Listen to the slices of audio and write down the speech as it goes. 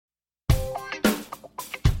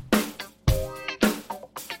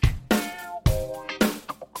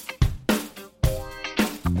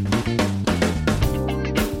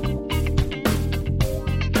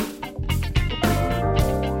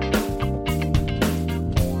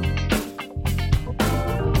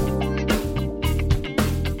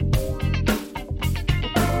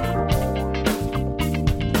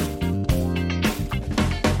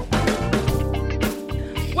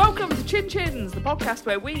podcast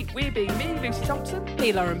where we being me, Lucy Thompson,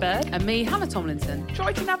 Me, Lauren Bird. And me, Hannah Tomlinson.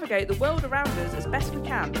 try to navigate the world around us as best we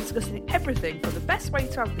can, discussing everything from the best way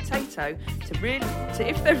to have a potato to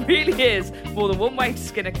if there really is more than one way to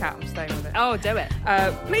skin a cat. I'm staying with it. Oh, do it.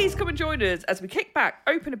 Please come and join us as we kick back,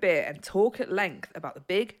 open a beer, and talk at length about the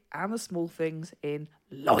big and the small things in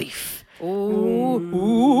life. Ooh.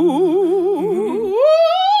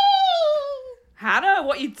 Hannah,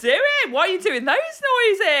 what are you doing? Why are you doing those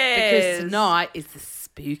noises? Because tonight is the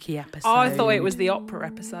spooky episode. Oh, I thought it was the opera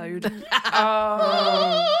episode.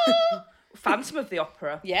 Phantom of the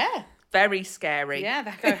Opera. Yeah. Very scary. Yeah,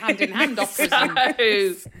 they go hand in hand, operas So,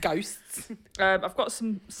 and ghosts. I've got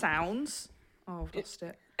some sounds. Oh, I've lost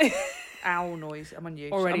it. Owl noise. I'm on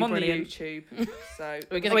YouTube. Already I'm on brilliant. the YouTube. So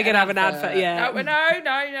We're We're going to have an advert, yeah. No,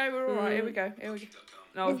 we're all right. Here we go.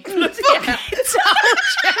 No, bloody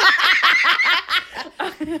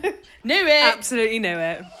Knew it. Absolutely knew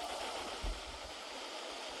it.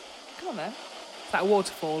 Come on then. It's like a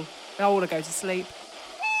waterfall. They all want to go to sleep.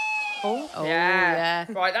 Oh, Oh, Yeah. yeah.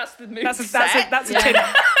 Right, that's the mood that's a set. tin.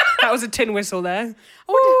 That was a tin whistle there.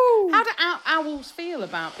 How do owls feel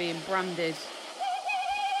about being branded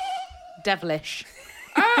devilish?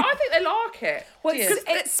 I think they like it. Well, Because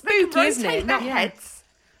it's spooky, isn't it? Their Not heads.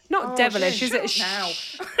 Not devilish, is it? Shut up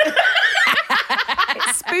now.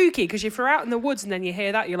 It's spooky because if you're out in the woods and then you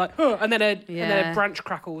hear that, you're like, oh, and then a Yeah. branch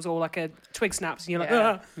crackles or like a twig snaps and you're like,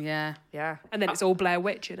 Yeah. oh, Yeah. Yeah. and then it's all Blair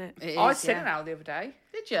Witch in it. It I is, seen yeah. an owl the other day.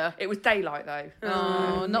 Did you? It was daylight though.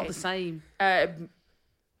 Oh, not the same.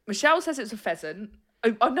 Michelle says it's a pheasant.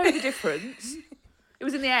 I know the difference. It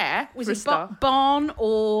was in the air. Was for a it start. barn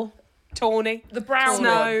or Tawny. The brown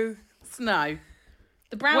Snow. snow?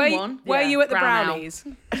 The brown one. Were Yeah, you at the brown owl. brownies?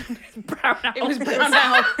 brown owl. It was brown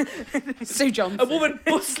owl. Sue Johnson. A woman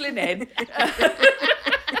bustling in.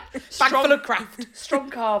 Bag full of craft. Strong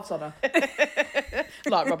calves on her.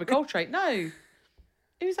 Like Robbie Coltrane. No.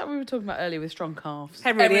 Who's that we were talking about earlier with strong calves?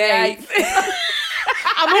 Henry VIII.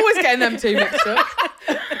 I'm always getting them two mixed up.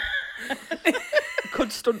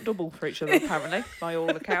 Could stunt double for each other, apparently, by all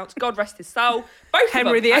accounts. God rest his soul. Both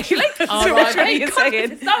Henry of them, VIII. actually. Oh, right. What are you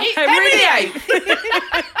saying? Henry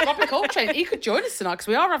VIII. Robbie Coltrane, he could join us tonight because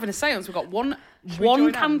we are having a seance. We've got one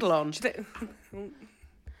join candle on. Imagine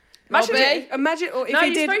Robbie? it. Imagine or if No, he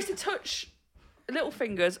you're did. supposed to touch little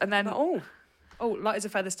fingers and then Oh, light as a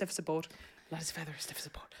feather, stiff as a board. Light as a feather, stiff as a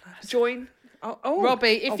board. join. Oh,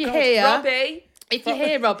 Robbie, if Oh, you're God. here, Robbie. if you're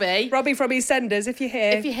here, Robbie, Robbie from EastEnders, if you're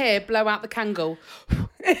here. if you're here, blow out the candle.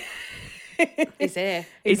 He's here.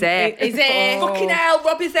 He's there. He's here. Fucking hell,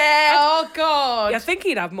 Robbie's there. Oh God. I think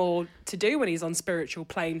he'd have more to do when he's on spiritual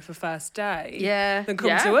plane for first day. Yeah. Than come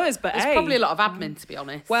Yeah. to us, but There's hey. probably a lot of admin, to be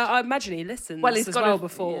honest. Well, I imagine he listens Well, he's as got well to-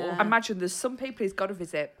 before. Yeah. I imagine there's some people he's got to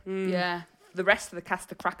visit. yeah. The rest of the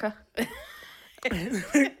cast of Cracker.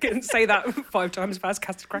 Say that 5 times fast,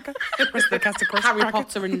 cast a cracker. Rest of the cast a cracker. Harry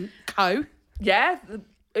Potter and co. Yeah.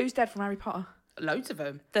 Who's dead from Harry Potter? Loads of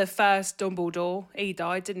them. The first Dumbledore, he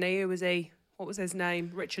died, didn't he? Who was he? What was his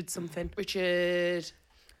name? Richard something. Richard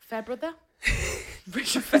Fairbrother.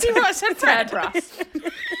 Richard See what I said? Fairbrass.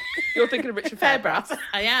 You're thinking of Richard Fairbrass.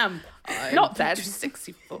 I am. Not dead. Just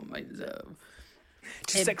 64 myself.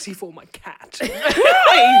 Too sexy for my cat. Woo!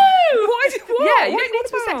 Why? Yeah, you don't need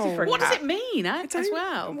to be sexy for a What cat. does it mean, as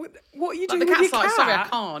well? What are you Like doing the with cat's your like, cat? sorry, I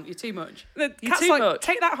can't. You're too much. The You're cat's too like, much.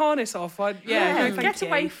 take that harness off. No, Yeah, thank get you.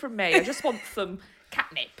 away from me. I just want some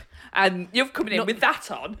catnip. And you're coming in with that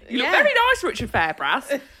on. You look Yeah. very nice, Richard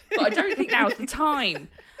Fairbrass, but I don't think now's the time.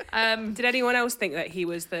 Did anyone else think that he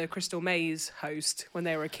was the Crystal Maze host when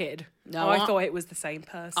they were a kid? No, I I- thought it was the same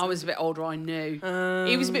person. I was a bit older, I knew.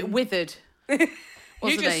 He was a bit withered. You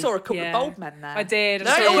wasn't just he? saw a couple Yeah. of bold men there. I did. I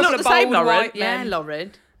No, saw you a all couple look of the same, bold Lauren. white Yeah, men,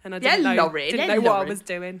 Lauren. and I Yeah, didn't know, Lauren. didn't Yeah, know what I Lauren. was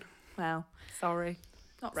doing. Well, Sorry.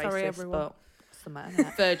 not Sorry, racist, everyone. but what's the matter?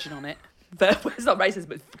 innit? Virgin on it. It's not racist,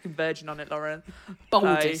 but fucking virgin on it, Lauren.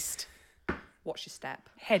 Boldest. Watch your step.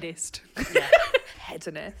 Headist.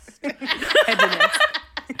 Hedonist. Headiness.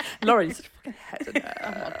 Lauren, you're such a fucking hedonist.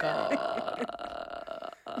 Oh my God.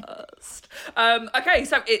 Okay,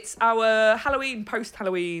 so it's our Halloween,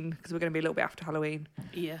 post-Halloween, because we're going to be a little bit after Halloween.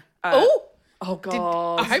 Yeah. Oh I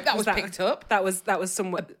God! hope that was that- picked up. That was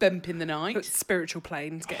somewhere. Bump in the night. Spiritual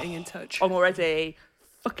planes getting in touch. I'm already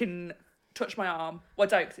fucking touched my arm. Well, I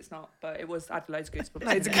don't, because it's not, but it was. I had loads of goosebumps.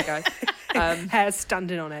 Loads of ago. Hair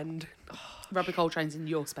standing on end. Robbie Coltrane's in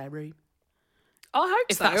your spare room. I hope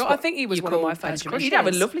If so. that's I what think he was you one of call my first Benjamin. crushes. You'd have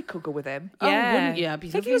a lovely cougar with him. Oh, Yeah, wouldn't you? I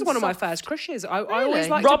think he was one of my first crushes. I always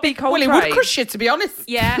liked Robbie Coltrane. Well, he would crush you, to be honest.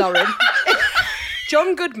 Yeah. Lauren.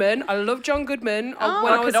 John Goodman. I love John Goodman. Oh.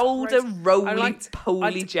 When I Like was an older, I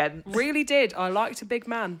roly-poly I gent. Really did. I liked a big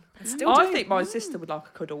man. I think my sister would like a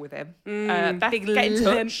cuddle with him. Beth, Big get in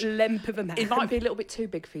touch. limp of a man. It might be a little bit too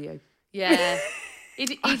big for you. Yeah.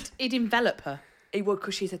 He'd envelop her. He would,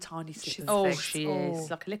 because she's a tiny sister. Oh, she is.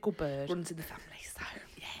 Like a little bird. Runs in the family, so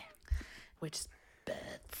yeah. We're just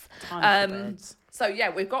birds. Tiny birds. So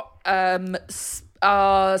yeah, we've got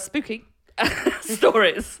spooky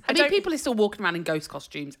stories. I mean, people are still walking around in ghost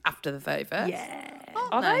costumes after the 31st. Yeah.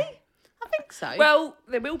 Are they? I think so. Well,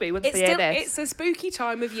 there will be once It's they hear still this. it's a spooky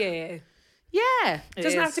time of year. yeah. It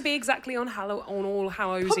doesn't have to be exactly on All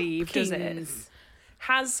Hallows Eve, does it? Pumpkins.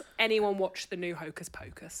 Has anyone watched the new Hocus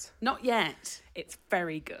Pocus? Not yet. It's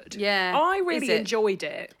very good. Yeah. I Is really it? enjoyed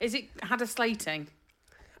it. Is it had a slating?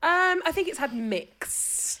 I think it's had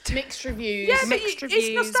mixed. Mixed reviews. Yeah, but mixed it's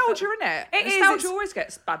reviews, nostalgia, but- isn't it? It is, Nostalgia it's- always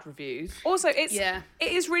gets bad reviews. Also, it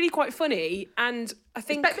is really quite funny, and I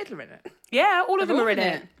think Bette Midler in it. yeah, all of them are in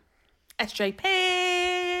it. SJP.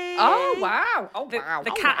 Oh wow! Oh wow!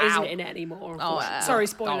 The cat isn't in it anymore. Unfortunately. Sorry,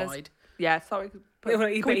 spoilers. Died. Yeah, sorry. He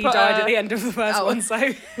Can we died put, at the end of the first one, so put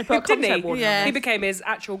a didn't content he? warning on Yeah. He it. became his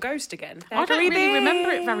actual ghost again. I don't really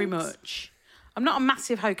remember it very much. I'm not a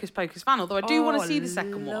massive Hocus Pocus fan, although I do want to see the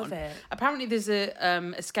second love one. it. Apparently, there's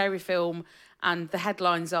a scary film, and the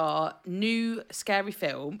headlines are "New Scary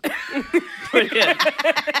Film." Brilliant.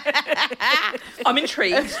 I'm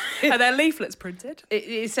intrigued. Are there leaflets printed?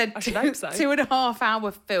 It said should hope so. 2.5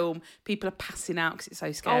 hour film. People are passing out because it's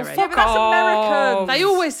so scary. fuck Yeah, but that's American. They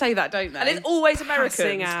always say that, don't they? And it's always Americans.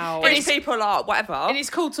 Passing out. British people are whatever. And it's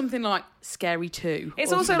called something like Scary 2.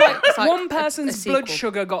 It's or also something. like, It's like one a person's blood sequel.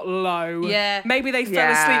 sugar got low. Yeah. Maybe they fell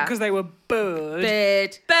Yeah. asleep because they were bored.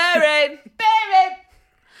 Bird. Bearing.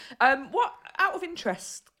 What, out of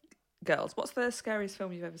interest, girls, what's the scariest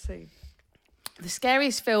film you've ever seen? The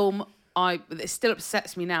scariest film that still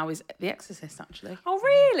upsets me now is The Exorcist, actually. Oh,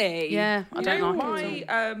 really? Yeah, I don't know, like it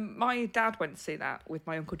at all. my dad went to see that with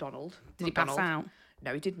my Uncle Donald. Did he pass McDonald. out?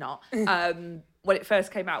 No, he did not. When it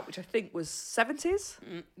first came out, which I think was 70s.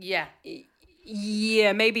 Yeah.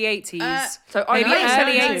 Yeah, maybe 80s. So Maybe late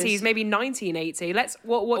early 70s. 80s, maybe 1980.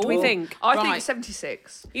 What do we Ooh. think? I Right. think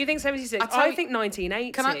 76. You think 76? I tell I you- think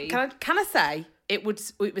 1980. Can I say it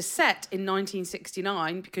was set in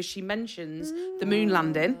 1969 because she mentions the moon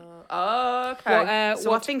landing. Oh, okay.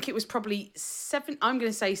 So I think it was probably I'm going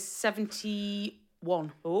to say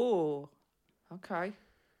 71. Oh, okay.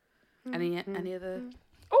 Any other?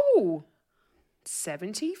 Oh,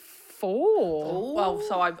 74. Well,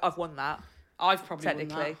 so I've won that, I've probably won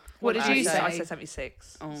technically. that. What did you so say? I said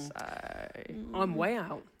 76. Oh. So, I'm way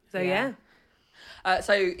out. So Yeah.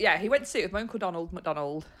 yeah. he went to see it with my Uncle Donald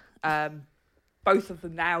McDonald. Both of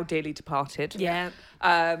them now dearly departed. Yeah.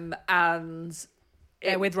 And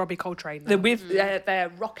Yeah, with Robbie Coltrane. they're Though. they're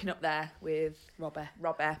rocking up there with Robert.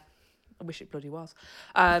 Robert. I wish it bloody was.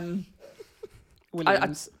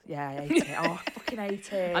 Williams. Yeah, I hate it. Oh, I fucking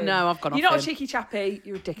hate it. I know, I've gone You're off not a him. cheeky chappy.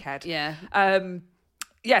 You're a dickhead. Yeah.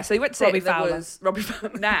 Yeah. So he went to see Robbie it. There Fowler. was Robbie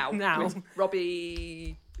now. Now. with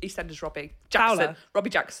Robbie EastEnders Robbie Fowler? Jackson. Robbie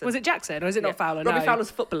Jackson. Was it Jackson or is it not Fowler? Robbie No. Fowler's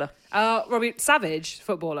a footballer. Robbie Savage,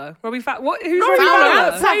 footballer. Robbie What? Who's Robbie Robbie Fowler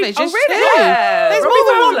Fowler? and Savage. Oh, is really? two. Yeah. There's Robbie more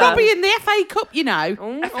than one Fowler. Robbie in the FA Cup, you know.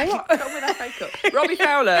 Oh, what? Don't win FA Cup. Robbie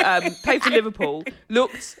Fowler played for Liverpool.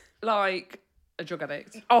 Looked like A drug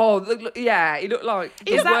addict. yeah. He looked like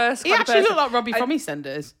the Is that- worst. he kind of actually person. looked like Robbie And- from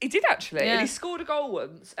EastEnders. He did actually, Yeah. and he scored a goal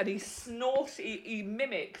once, and he snorted. He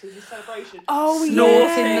mimicked as his celebration. Oh,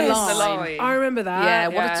 snorting yes. the line. I remember that. Yeah,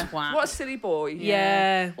 what a twat. What a silly boy.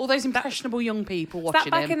 Yeah. All those impressionable young people That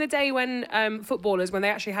watching back him. in the day when footballers, when they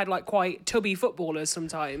actually had like quite tubby footballers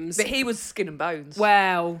sometimes. But he was skin and bones.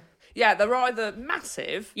 Well, Yeah, they're either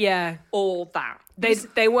massive yeah. or that.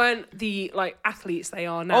 They weren't the like athletes they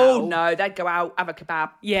are now. Oh no, they'd go out, have a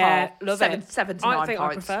kebab. Yeah, half, love seven, it. 7 to 9 I think I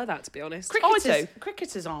pints. prefer that, to be honest.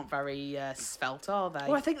 Cricketers aren't very svelte, are they?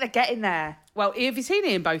 Well, I think they're getting there. Well, have you seen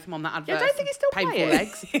Ian Botham on that advert? Yeah, I don't think he's still Painful playing.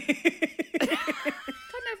 legs. I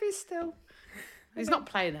don't know if he's still He's not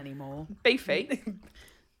playing anymore. beefy. He's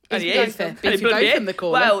And he is. Botham. And he Beefy bloody Botham, is. they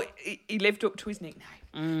call him. Well, he lived up to his nickname.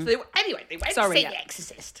 So they went Sorry, to see yeah. The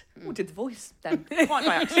Exorcist. Oh, did the voice then, quite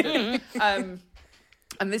by accident.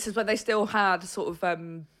 And this is when they still had sort of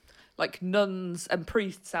like nuns and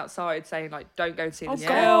priests outside saying like, "Don't go and see this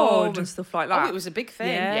God. film," and stuff like that. Oh, it was a big thing.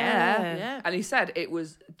 Yeah. Yeah. And he said it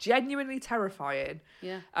was genuinely terrifying.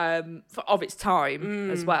 Yeah. Of its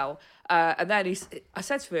time as well. And then I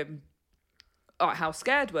said to him, "Oh, how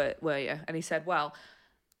scared were you?" And he said, "Well,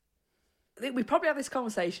 I think we probably had this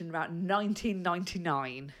conversation about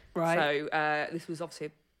 1999. Right. So this was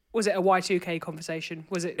obviously Was it a Y2K conversation?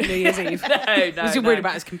 Was it New Year's Eve? no. Was he worried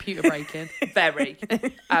about his computer breaking? very?"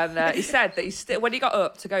 And he said that he still, when he got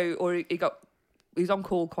up to go, or he got he was on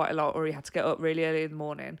call quite a lot, or he had to get up really early in the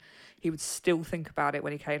morning, he would still think about it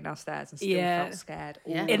when he came downstairs and still felt scared.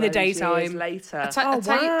 All In the those years daytime. later. I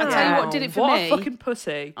tell you what did it for what me. a fucking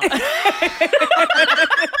pussy.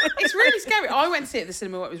 It's really scary. I went to see it at the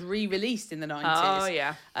cinema when it was re-released in the 90s. Oh,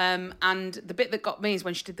 yeah. And the bit that got me is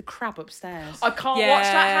when she did the crab upstairs. I can't Yeah. watch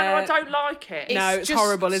that, Hannah. I don't like it. No, it's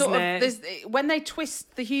horrible, isn't it? When they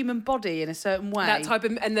twist the human body in a certain way. That type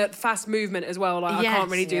of, and the fast movement as well. Like, I can't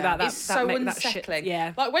really do that. It's so that unsettling. shit,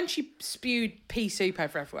 yeah. Like when she spewed pea soup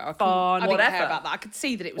everywhere. I Fun. didn't Whatever. care about that. I could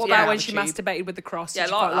see that it was. What yeah, about when she attitude. masturbated with the cross? Yeah,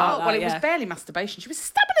 Did you like quite that. that? Well, it Yeah. was barely masturbation. She was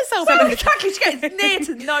stabbing herself. Well, in the exactly. She gets near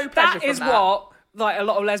to no pleasure That is from what like a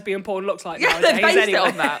lot of lesbian porn looks like Yeah, they nowadays. based Anyway.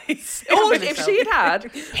 it on that. Or if she had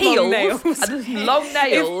had heels nails. and long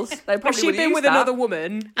nails, they If probably she'd would been have with used another that.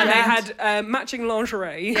 woman and they had matching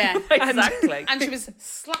lingerie, Yeah, Exactly. and she was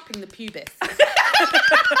slapping the pubis.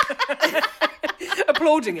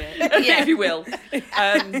 applauding it. If you will.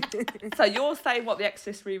 So you're saying what, The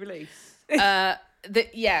Exorcist re-release? When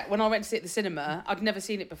I went to see it at the cinema, I'd never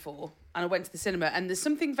seen it before, and I went to the cinema, and there's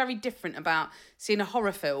something very different about seeing a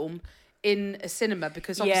horror film in a cinema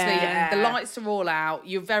because obviously Yeah. the lights are all out.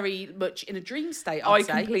 You're very much in a dream state. I I'd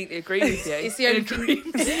say. completely agree with you. It's the only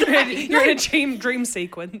thing. You're in a dream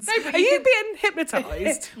sequence. but Are you you can- being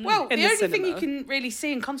hypnotised? Well, in the only thing cinema? you can really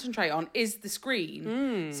see and concentrate on is the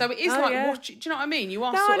screen. So it is Oh, like yeah. watch. Do you know what I mean? You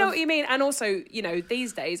are. No, sort I know of, what you mean. And also, you know,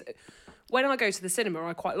 these days, when I go to the cinema,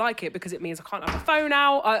 I quite like it because it means I can't have my phone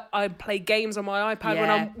out. I play games on my iPad when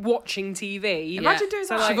Yeah. I'm watching TV. Imagine doing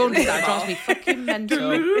that. Siobhan Like, did that. It drives me fucking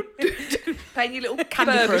mental. playing your little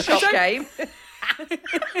Candy burger Crush. shop game.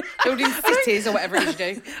 Building cities or whatever it is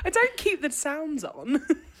you do. I don't keep the sounds on.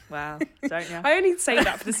 Wow, don't you? I only say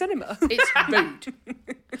that for the cinema. It's rude.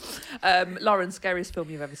 Lauren, scariest film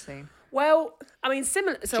you've ever seen? Well, I mean,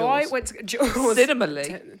 similar. So Jaws. I went to Jaws.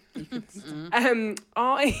 Cinemally.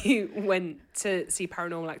 I went to see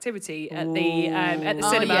Paranormal Activity at the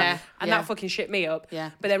cinema, yeah, and yeah. that fucking shit me up.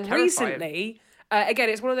 Yeah. But then Terrifying. recently, again,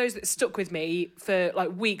 it's one of those that stuck with me for like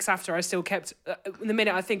weeks after. I still kept. The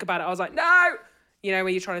minute I think about it, I was like, no. You know,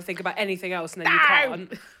 when you're trying to think about anything else and then you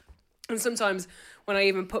can't. And sometimes when I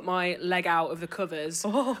even put my leg out of the covers,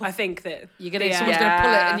 I think that Someone's gonna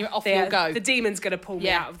pull it and you're off. You'll go. the demon's gonna pull me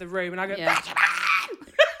Yeah. out of the room, and I go. Yeah.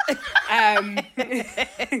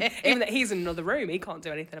 Even that he's in another room, he can't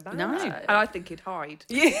do anything about No. it. And I think he'd hide.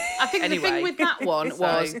 I think the Anyway. thing with that one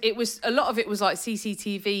was So- it was a lot of it was like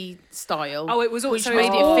CCTV style. Oh, it was which also made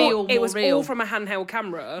it feel it more was real. all from a handheld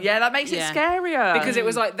camera. Yeah, that makes Yeah. it scarier. Because it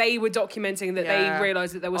was like they were documenting that Yeah. they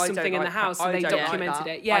realised that there was I something don't in the like house, that. so I they don't like documented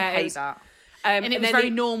that. it. Yeah, I it hate was, that. and it was then very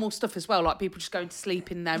they- normal stuff as well, like people just going to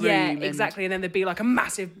sleep in their room. Yeah, and- exactly. And then there'd be like a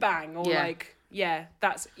massive bang, or Yeah. like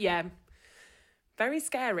very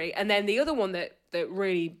scary. And then the other one that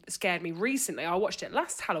really scared me recently, I watched it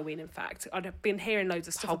last Halloween. In fact, I'd been hearing loads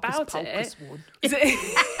of stuff Hocus about Pocus it. one. Is it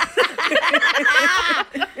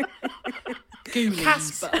Ghoulies.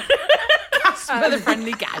 Casper? Casper the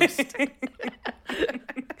friendly ghost.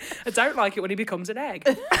 I don't like it when he becomes an egg.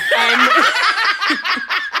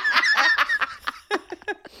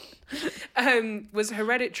 Was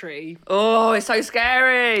Hereditary. Oh, it's so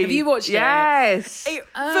scary. Have you watched it? Yes.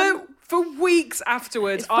 For weeks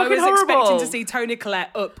afterwards, It's I was fucking expecting horrible. to see Tony Collette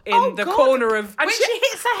up in Oh, the God. corner of. When she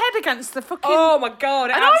hits her head against the fucking. Oh my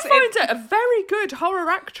god! And I find her a very good horror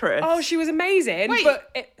actress. Oh, she was amazing. Wait,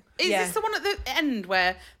 but Is yeah. this the one at the end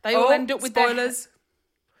where they all end up with spoilers?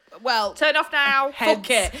 Well, Turn off now. fuck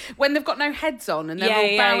it. When they've got no heads on and they're Yeah, all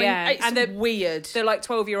yeah, bowing. yeah. It's And they're- weird. Their like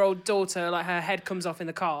 12-year-old daughter, like her head comes off in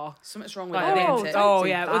the car. Something's wrong with Like, it. Oh, isn't it? don't do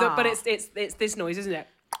yeah. that. But it's this noise, isn't it?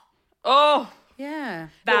 Oh, Yeah.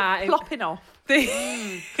 That plopping off.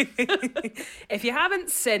 if you haven't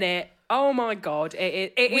seen it, oh my god,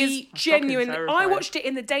 it is Fucking genuine. I terrifying. watched it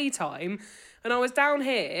in the daytime, and I was down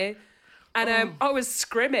here, and I was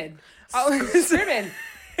scrimming. I was scrimming.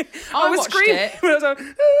 I was watched screaming. it. I was like,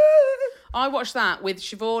 I watched that with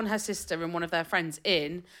Siobhan, her sister, and one of their friends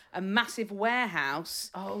in a massive warehouse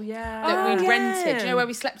Oh, yeah. that we'd yeah. rented. Do you know where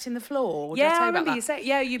we slept in the floor? Did yeah, I I tell you about remember that? you said.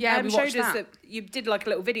 Yeah, you Yeah, we showed watched us that. you did like a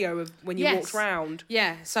little video of when you Yes. walked round.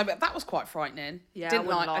 Yeah, so but that was quite frightening. Yeah, Didn't I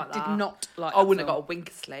wouldn't I like did that. not like. I that wouldn't have film. got a wink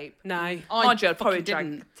of sleep. No. I Mind you, I'd probably fucking drank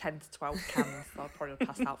didn't. 10 to 12 cans. So I'd probably have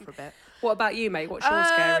passed out for a bit. What about you, mate? What's your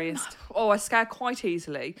scariest? Oh, I scare quite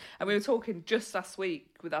easily. And we were talking just last week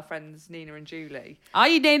with our friends Nina and Julie. Are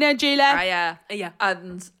you Nina, Julia? Yeah. Yeah.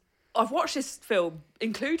 And I've watched this film,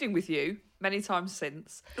 including with you, many times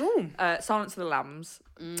since. Ooh. Silence of the Lambs.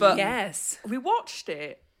 But Yes. we watched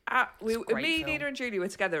it. a great Me, film. Nina and Julie were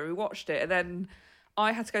together. We watched it. And then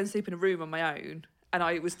I had to go and sleep in a room on my own. and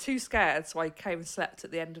I was too scared, so I came and slept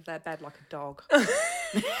at the end of their bed like a dog.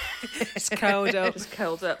 It's curled up. Just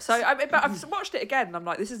curled up. So, but I've watched it again, and I'm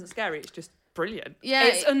like, this isn't scary, it's just brilliant. Yeah,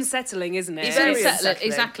 It's unsettling, isn't it? it's very unsettling, unsettling.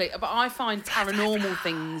 exactly. But I find paranormal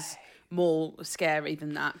things more scary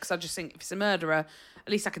than that, because I just think if it's a murderer,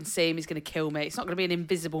 at least I can see him. He's going to kill me. It's not going to be an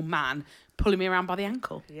invisible man pulling me around by the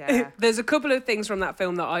ankle. Yeah. There's a couple of things from that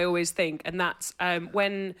film that I always think, and that's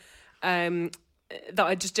when that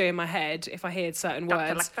I just do in my head if I hear certain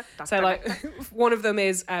words. So like one of them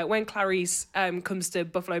is when Clarice comes to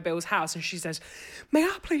Buffalo Bill's house and she says, "May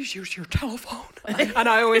I please use your telephone?" And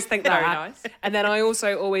I always think that. Very nice. And then I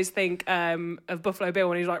also always think of Buffalo Bill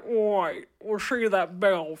when he's like, "Why, we'll see that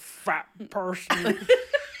Bill fat person."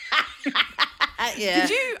 Yeah.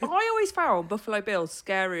 I always found Buffalo Bill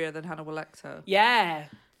scarier than Hannibal Lecter. Yeah.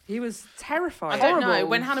 He was terrifying. I don't know. Horrible.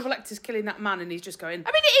 When Hannibal Lecter's killing that man and he's just going,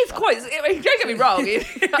 I mean, it is quite. I mean, don't get me wrong.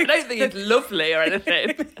 I don't think he's lovely or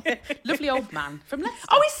anything. lovely old man from Leicester.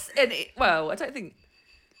 Oh, well, I don't think.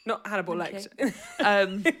 Not Hannibal Okay.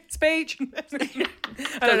 Lecter. Speech.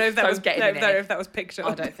 I don't know if that was get him in don't know it. if that was picked I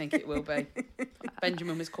up. don't think it will be.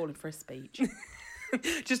 Benjamin was calling for a speech.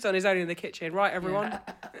 Just on his own in the kitchen. Right, everyone.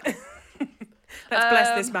 Let's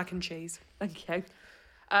bless this mac and cheese. Thank you.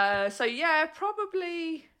 So yeah,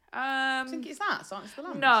 probably. I think it's that, Silence of the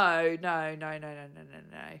Lambs. No.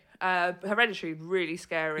 Hereditary, really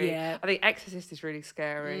scary. Yeah. I think Exorcist is really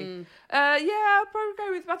scary. I'll probably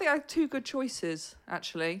go with. I think I have two good choices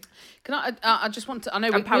actually. Can I just want to. I know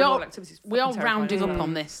And Paranormal Activity is we are fucking rounding terrifying. up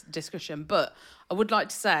on this discussion, but I would like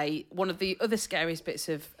to say one of the other scariest bits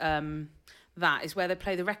of that is where they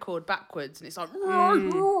play the record backwards and it's like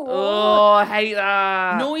Oh, I hate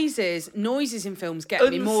that. noises in films get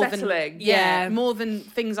me more than Unsettling. more than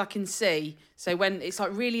things I can see. So when it's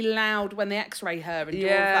like really loud when they X-ray her and do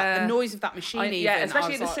all of that, the noise of that machine,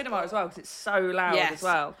 especially in the cinema as well because it's so loud as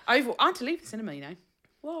well. I had to leave the cinema, you know.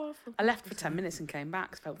 I left for 10 minutes and came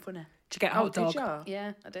back. It felt funny. Did you get a hot dog?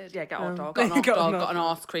 Yeah, I did. Yeah, get hot dog. Got an hot Got dog, an got an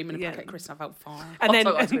hot ice cream and a Yeah. packet of crisps. I felt fine. And Hot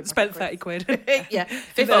dog ice then cream, spent packet 30 quid. Yeah,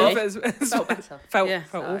 Felt 50. Felt better. Felt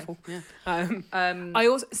So, awful. Yeah. I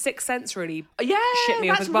also Sixth Sense really Yeah, shit me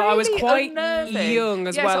up that's as well. I was really quite unnerving. young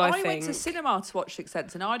as Yeah, well, so I went think. to cinema to watch Sixth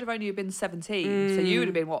Sense and I'd have only been 17. So you would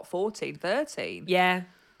have been, 14, 13? Yeah.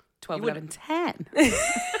 12, You 11, 10.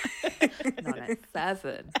 9,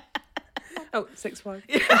 7. Oh, 6'5".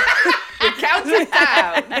 We're counting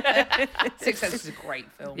down. Sixth Sense is a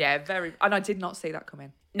great film. Yeah, very. And I did not see that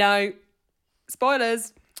coming. No.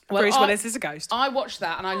 Spoilers. Well, Bruce I- Willis is a ghost. I watched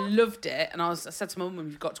that and I loved it. And I said to my mum,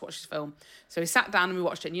 "We've got to watch this film." So we sat down and we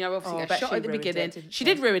watched it. And you know, obviously, I get bet shot she at the ruined beginning. it, didn't She she?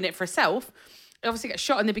 did ruin it for herself. He obviously gets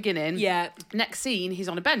shot in the beginning. Yeah. Next scene, he's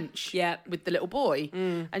on a bench. Yeah. With the little boy.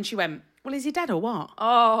 And she went, "Well, is he dead or what?"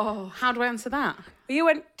 Oh. How do I answer that? You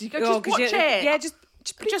went. Did you go, just 'cause watch it? Yeah, just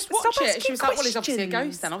Just watch it. She was like, "Well, he's obviously a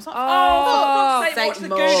ghost." Then I was like, Oh, fuck's say, watch sake, the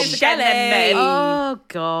Mum. Goonies again then, mate. Oh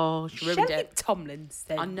gosh, ruined Shelley it.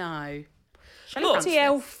 Tomlinson. I know. Bloody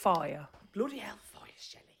hellfire. Bloody hell for you,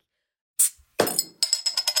 Shelley.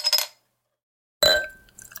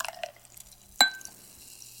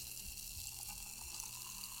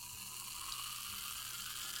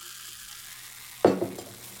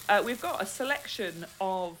 We've got a selection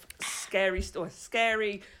of scary,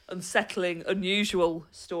 unsettling, unusual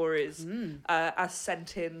stories as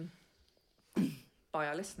sent in by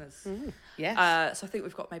our listeners. Yes. So I think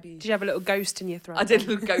we've got maybe... Did you have a little ghost in your throat? I did a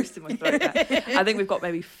little ghost in my throat there. I think we've got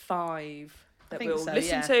maybe 5 that think we'll so,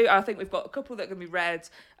 listen yeah. to. I think we've got a couple that are going to be read,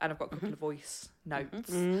 and I've got a couple of voice notes.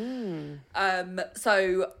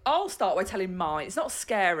 So I'll start by telling mine. It's not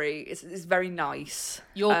scary. It's very nice.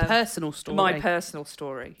 Your personal story. My personal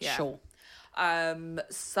story. Yeah. Sure.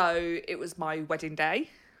 So it was my wedding day,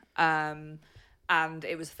 and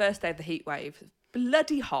it was the first day of the heat wave.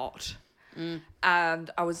 Bloody hot. And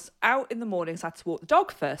I was out in the morning, so I had to walk the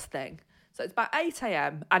dog first thing. So it's about 8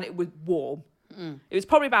 a.m. and it was warm. It was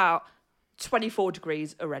probably about 24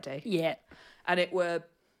 degrees already. Yeah. And it were,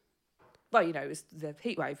 well, you know, it was the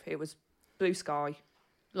heat wave. It was blue sky.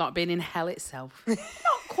 Like being in hell itself. Not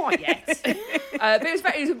quite yet. But it was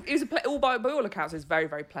by all accounts, it was a very,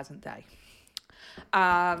 very pleasant day.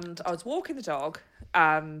 And I was walking the dog,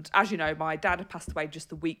 and as you know, my dad had passed away just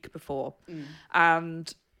the week before.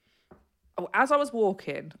 And as I was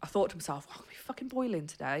walking, I thought to myself, oh, I'll be fucking boiling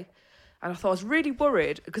today. And I thought I was really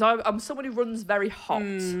worried because I'm someone who runs very hot.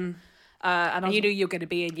 And And you know you're going to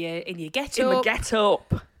be in your get in up. my get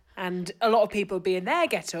up. And a lot of people be in their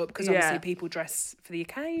get up because obviously Yeah. people dress for the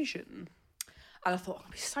occasion. And I thought,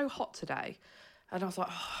 I'll be so hot today. And I was like,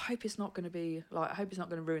 oh, I hope it's not going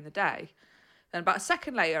to ruin the day. Then about a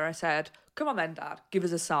second later, I said, come on then, Dad, give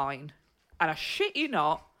us a sign. And I shit you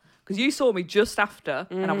not, because you saw me just after,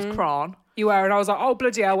 and I was crying. You were, and I was like, oh,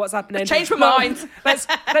 bloody hell, what's happening? Changed my mind.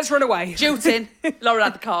 Let's run away. Jilting. Laura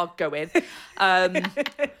had the car, go in.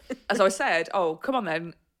 As I said, oh, come on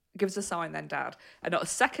then, give us a sign then, Dad. And not a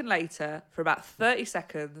second later, for about 30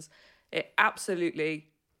 seconds, it absolutely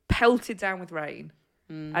pelted down with rain.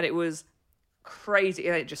 And it was crazy.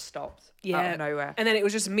 And it just stopped out of nowhere. And then it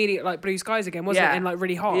was just immediate, like, blue skies again, wasn't it? And, like,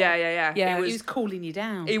 really hot. Yeah. Yeah, He was calling you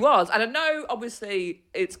down. He was. And I know, obviously,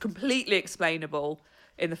 it's completely explainable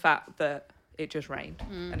in the fact that it just rained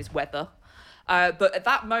and it's weather. But at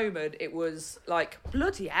that moment, it was like,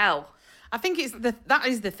 bloody hell. I think that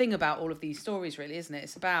is the thing about all of these stories, really, isn't it?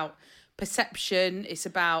 It's about perception. It's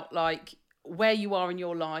about, like, where you are in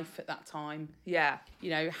your life at that time. Yeah. You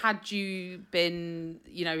know, had you been,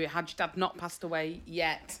 you know, had your dad not passed away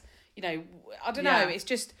yet, you know, I don't know. It's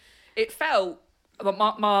just, it felt, I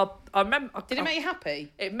remember. did it make you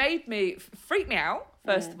happy? It made me, freak me out,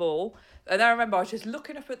 first of all. And then I remember I was just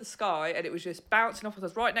looking up at the sky and it was just bouncing off. I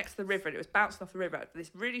was right next to the river and it was bouncing off the river for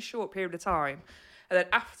this really short period of time. And then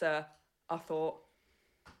after, I thought,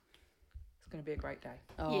 it's going to be a great day.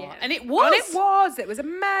 Oh, Yeah. and it was. It was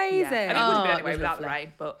amazing. Yeah. And it would have been it anyway was without the lovely.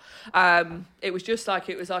 rain. But it was just like,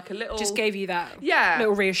 it was like a little... Just gave you that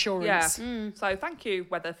little reassurance. Yeah. So thank you,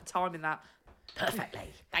 Weather, for timing that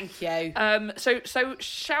perfectly. Thank you. So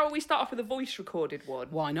shall we start off with a voice recorded one?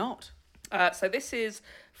 Why not? So this is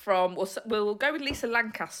from, we'll go with Lisa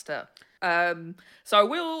Lancaster. So I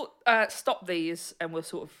will stop these and we'll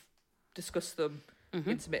sort of discuss them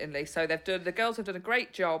intermittently. So the girls have done a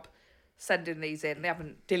great job sending these in. They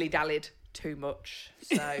haven't dilly-dallied too much.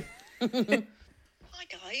 So Hi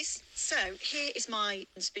guys. So here is my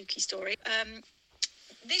spooky story.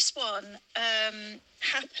 This one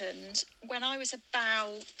happened when I was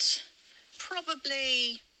about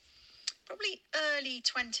probably early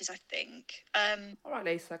 20s, I think. all right,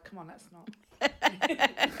 Lisa, come on, let's not.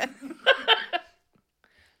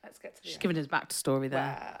 Let's get to the She's end. giving us back to story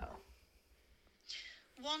there.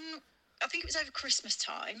 Wow. I think it was over Christmas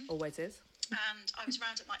time, Always is. and I was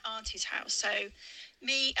round at my auntie's house. So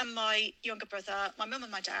me and my younger brother, my mum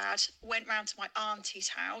and my dad, went round to my auntie's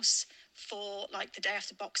house for like the day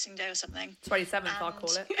after Boxing Day or something. 27th, I'll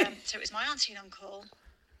call it. So it was my auntie and uncle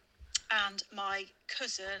and my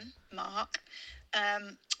cousin, Mark.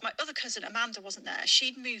 My other cousin, Amanda, wasn't there.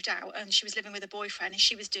 She'd moved out and she was living with a boyfriend and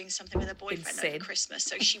she was doing something with her boyfriend sin. over Christmas,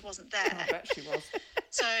 so she wasn't I there. bet she was.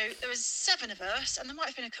 So there was 7 of us, and there might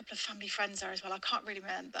have been a couple of family friends there as well. I can't really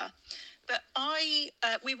remember. But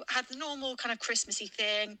we had the normal kind of Christmassy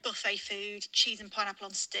thing, buffet food, cheese and pineapple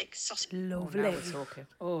on sticks, sausage. Lovely. Now we're talking.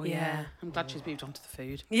 Oh, Yeah. yeah. I'm glad she's moved on to the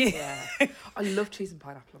food. Yeah. I love cheese and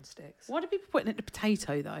pineapple on sticks. Why do people put it in the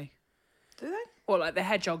potato, though? Do they? Or like the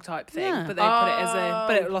hedgehog type thing, Yeah. but they put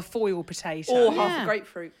it as a foil potato. Or Yeah. half a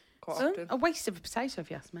grapefruit, quite So, often. a waste of a potato, if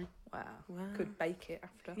you ask me. Wow. Could bake it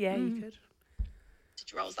after. Yeah, you could.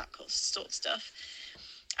 rolls, that sort of stuff,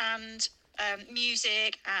 and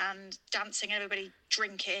music and dancing, and everybody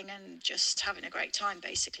drinking and just having a great time,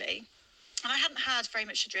 basically. And I hadn't had very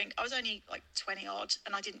much to drink. I was only like 20 odd,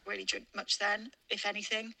 and I didn't really drink much then, if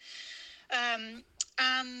anything.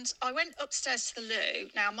 And I went upstairs to the loo.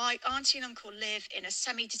 Now, my auntie and uncle live in a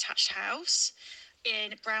semi-detached house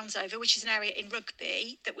in Brownsover, which is an area in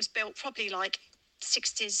Rugby that was built probably like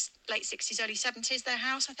 60s, late 60s, early 70s, their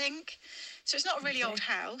house, I think. So it's not a really old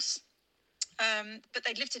house, but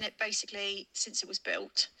they'd lived in it basically since it was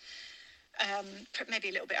built, maybe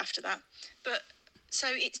a little bit after that. But so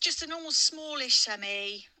it's just a normal smallish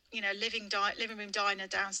semi, living room diner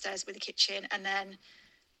downstairs with a kitchen, and then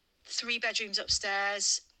 3 bedrooms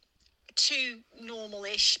upstairs, 2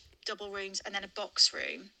 normal-ish double rooms, and then a box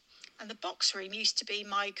room. And the box room used to be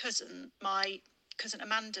my cousin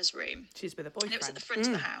Amanda's room. She's with a And boyfriend. it was at the front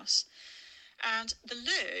of the house. And the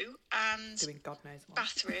loo and Doing God knows what.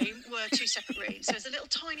 bathroom were 2 separate rooms. So there's a little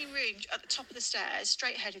tiny room at the top of the stairs,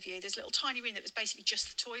 straight ahead of you. There's a little tiny room that was basically just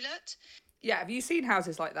the toilet. Yeah, have you seen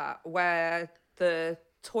houses like that where the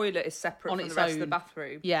toilet is separate On from its the rest of the own.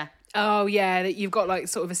 bathroom? Yeah. Oh yeah, that you've got like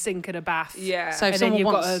sort of a sink and a bath. Yeah. So if And then someone you've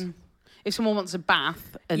got, wants, if someone wants a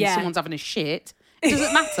bath and Yeah. someone's having a shit, it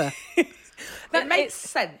doesn't matter. It makes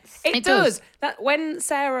sense. It does. does. That when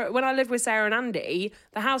I lived with Sarah and Andy,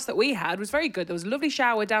 the house that we had was very good. There was a lovely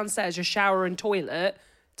shower downstairs, just shower and toilet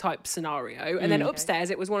type scenario, and then upstairs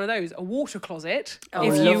it was one of those, a water closet, Oh,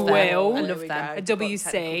 if I you love that. will. I There love we that. go. A Got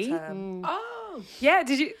WC. technical term. Oh. Yeah,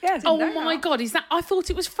 did you? Yeah. Oh know my that. God, is that? I thought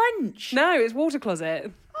it was French. No, it's water closet.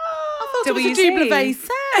 I thought it was a WC. double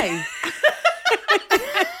WC.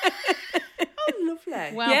 Oh, lovely.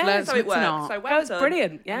 Well, I've learned so it something works. tonight. So well That's done,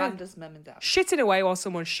 brilliant, yeah. Amanda's mum and dad. Shitting away while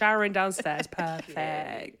someone's showering downstairs.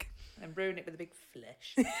 Perfect. And ruin it with a big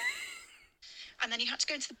flesh. And then you had to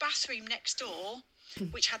go into the bathroom next door,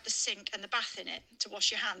 which had the sink and the bath in it, to wash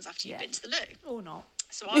your hands after you'd been to the loo. Or not.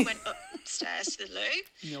 So I went upstairs to the loo.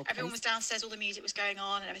 Your Everyone was downstairs, all the music was going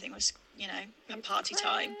on and everything was, at party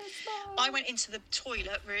time. I went into the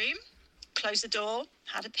toilet room, closed the door,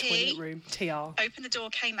 had a pee. Toilet room. TR. Opened the door,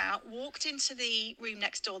 came out, walked into the room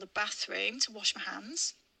next door, the bathroom, to wash my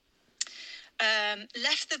hands.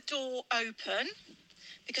 Left the door open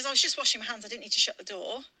because I was just washing my hands. I didn't need to shut the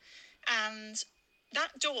door. And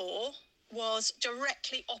that door was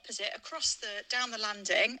directly opposite, down the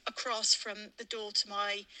landing, across from the door to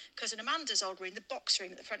my cousin Amanda's old room, the box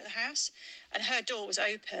room at the front of the house. And her door was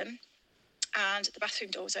open and the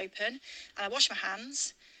bathroom door was open. And I washed my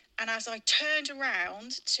hands. And as I turned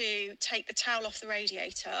around to take the towel off the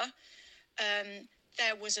radiator,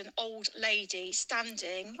 there was an old lady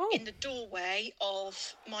standing in the doorway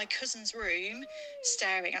of my cousin's room,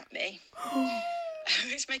 staring at me.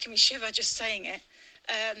 It's making me shiver just saying it.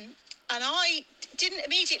 And I didn't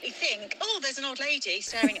immediately think, oh, there's an old lady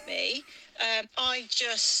staring at me. I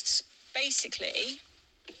just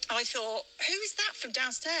I thought, who is that from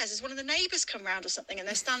downstairs? Has one of the neighbours come round or something and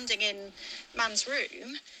they're standing in Man's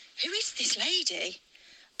room? Who is this lady?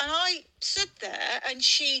 And I stood there and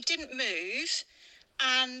she didn't move.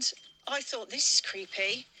 And I thought, this is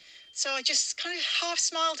creepy. So I just kind of half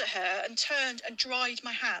smiled at her and turned and dried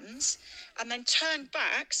my hands and then turned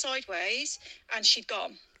back sideways and she'd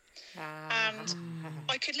gone. And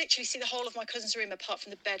I could literally see the whole of my cousin's room apart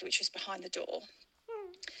from the bed, which was behind the door.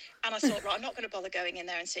 And I thought, right, I'm not going to bother going in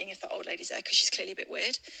there and seeing if the old lady's there because she's clearly a bit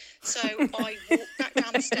weird. So I walked back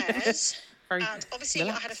down the stairs and obviously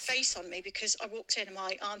I had a face on me because I walked in and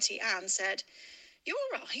my auntie Anne said, "You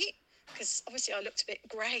all right?" Because obviously I looked a bit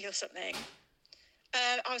grey or something.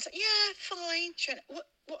 I was like, yeah, fine. She went,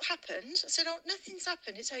 what happened? I said, oh, nothing's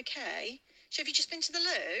happened. It's okay. She said, have you just been to the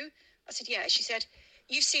loo? I said, yeah. She said,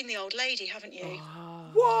 you've seen the old lady, haven't you?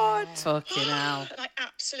 What? Fucking hell. And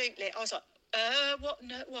I was like, what?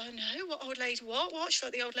 No, what old lady? What? She's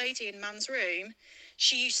like the old lady in Man's room.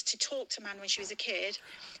 She used to talk to Man when she was a kid.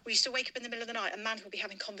 We used to wake up in the middle of the night and Man would be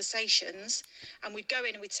having conversations and we'd go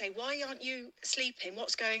in and we'd say, why aren't you sleeping?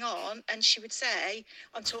 What's going on? And she would say,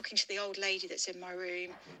 I'm talking to the old lady that's in my room.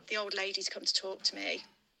 The old lady's come to talk to me.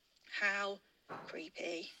 How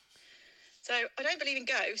creepy. So I don't believe in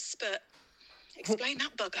ghosts, but explain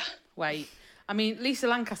that bugger. Wait. I mean, Lisa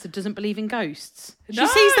Lancaster doesn't believe in ghosts. No.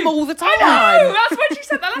 She sees them all the time. I know! That's when she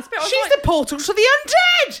said that last bit. I was She's like, the portal to the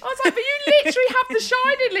undead. I was like, but you literally have the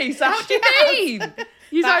Shining, Lisa. What do you mean?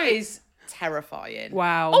 You That don't. is terrifying.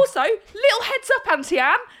 Wow. Also, little heads up, Auntie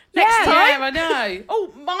Anne. Next time. Yeah, I know.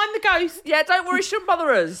 Oh, mind the ghost. Yeah, don't worry, she shouldn't bother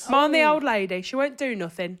us. Mind the old lady. She won't do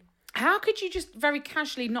nothing. How could you just very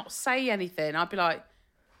casually not say anything? I'd be like,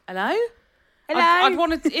 hello? Hello? I'd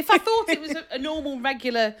want to, if I thought it was a normal,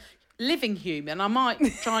 regular living human, I might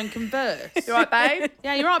try and converse. You right, babe?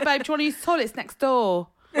 Yeah, you're right, babe. Do you want to use the toilets next door?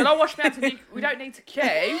 Well, I'll wash my hands and we don't need to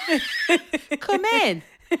queue. Come in.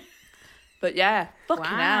 But yeah, fucking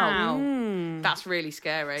hell. That's really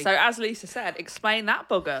scary. So as Lisa said, explain that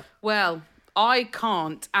bugger. Well, I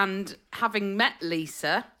can't. And having met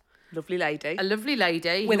Lisa, Lovely lady. a lovely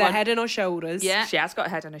lady. With who her I- head on her shoulders. Yeah. She has got a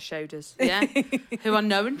head on her shoulders. Yeah. Who I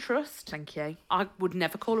know and trust. Thank you. I would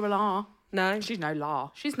never call her a lar. No. She's no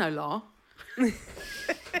lar. She's no lar.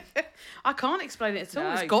 I can't explain it at all.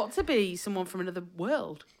 No. It's got to be someone from another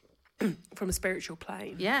world. From a spiritual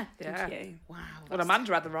plane. Yeah. Yeah. Thank you. Wow. Well,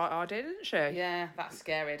 Amanda had the right idea, didn't she? Yeah, that's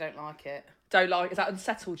scary. I don't like it. Don't like. Has that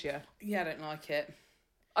unsettled you? Yeah, I don't like it.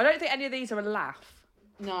 I don't think any of these are a laugh.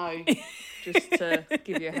 No. Just to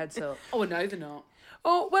give you a heads up. Oh, no, they're not.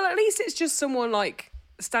 Oh, well, at least it's just someone like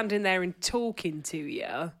standing there and talking to you,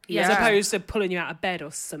 as Yeah. opposed to pulling you out of bed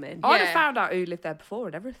or something. I'd have Yeah. found out who lived there before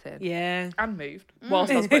and everything. Yeah. And moved.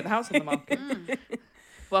 Whilst I was putting the house on the market.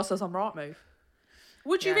 Whilst I was on Rightmove.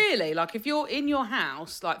 Would you Yeah. really? Like, if you're in your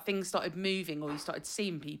house, like, things started moving or you started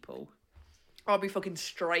seeing people, I'd be fucking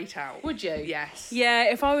straight out. would you? Yes. Yeah,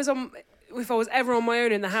 if I was ever on my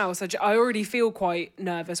own in the house, I already feel quite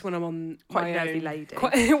nervous when I'm on Quite my a nervy own. lady.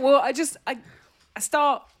 Well, I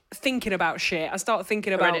start thinking about shit. I start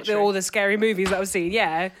thinking about Hereditary. all the scary movies that I've seen.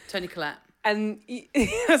 Yeah, Tony Collette. and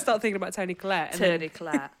I start thinking about Tony Collette. And Tony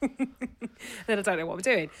Collette. then I don't know what I'm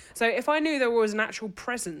doing. So if I knew there was an actual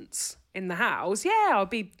presence in the house, yeah,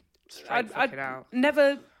 I'd fucking out.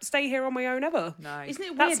 never stay here on my own ever. No. Isn't it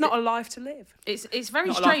weird? That's not that- a life to live. It's very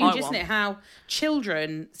Not a life strange, I isn't want. it? How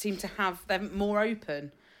children seem to have them more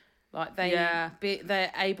open. Like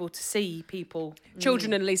they're able to see people.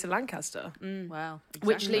 Children and Lisa Lancaster. Wow.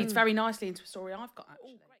 Which leads very nicely into a story I've got,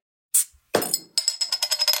 actually.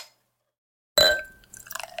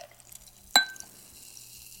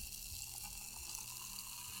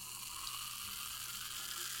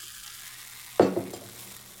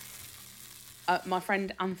 My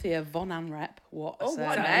friend Anthea von Anrep. What a What a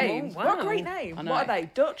surname. name. Wow. What a great name. I know. What are they?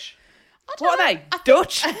 Dutch? What are they?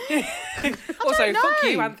 Dutch? Also, fuck know.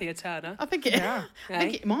 you, Anthea Turner. I think I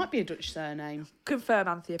think it might be a Dutch surname. Confirm,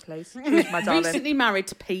 Anthea, please. Who's my darling? Recently married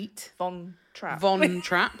to Pete Von Trapp. Von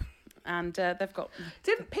Trapp, and they've got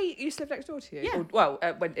Didn't Pete used to live next door to you? Yeah. Or, well,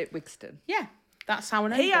 when at Wigston. That's how I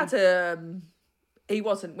know. He them. had he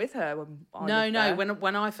wasn't with her when I lived there.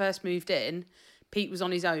 When I first moved in, Pete was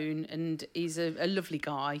on his own, and he's a lovely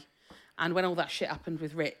guy. And when all that shit happened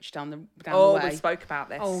with Rich down the way, we spoke about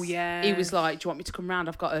this. Oh, yeah. he was like, "Do you want me to come round?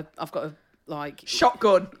 I've got a like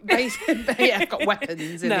Shotgun. basically, I've got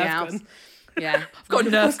weapons in the Nerf house. gun. Yeah, I've got a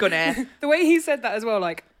Nerf gun here. The way he said that as well,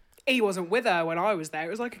 like, he wasn't with her when I was there. It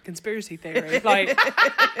was like a conspiracy theory. Like,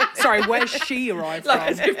 sorry, where's she arrived Like from?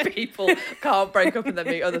 as if people can't break up and then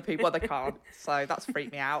meet other people. Well, they can't. So that's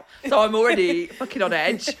freaked me out. So I'm already fucking on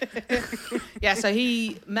edge. yeah. So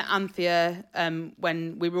he met Anthea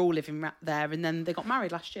when we were all living there, and then they got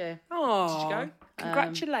married last year. Oh, Did you go?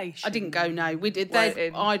 Congratulations. I didn't go. No, we did.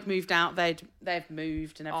 I'd moved out. They've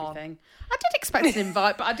moved and everything. I did expect an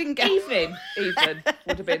invite, but I didn't get. Evening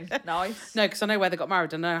would have been nice. No, because I know where they got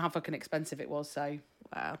married. I know how fucking expensive it was. So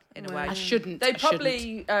Wow, in a way. I shouldn't. They I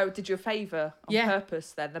shouldn't. probably did you a favour on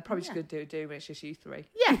purpose then. They're probably just going to do when it's just you three.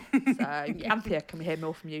 Yeah. So, Anthea, can we hear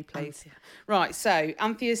more from you, please? Right, so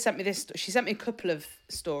Anthea sent me this. She sent me a couple of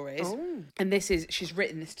stories. Oh. And she's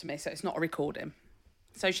written this to me, so it's not a recording.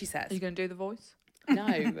 So she says. Are you going to do the voice? No.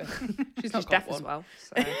 She's not She's got deaf one. as well.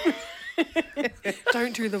 So.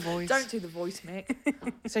 Don't do the voice. Don't do the voice, Mick.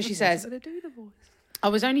 So she says, I'm going to do the voice. I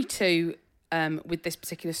was only 2 with this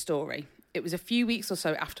particular story. It was a few weeks or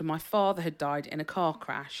so after my father had died in a car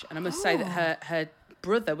crash. And I must say that her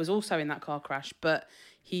brother was also in that car crash, but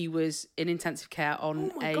he was in intensive care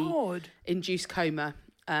on induced coma.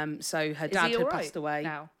 So her dad had passed away.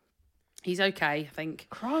 Now? He's okay, I think.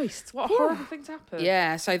 Christ, what horrible things happen.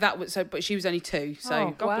 Yeah, so that was but she was only 2.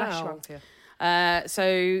 So God bless you, Anthea.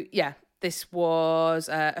 so yeah, this was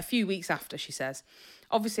a few weeks after, she says.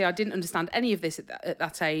 Obviously, I didn't understand any of this at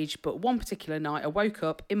that age, but one particular night I woke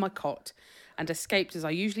up in my cot and escaped as I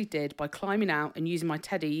usually did by climbing out and using my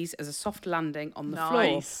teddies as a soft landing on the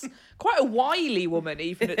floor. Quite a wily woman,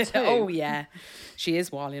 even at 2. Oh, yeah. She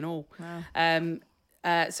is wily and all.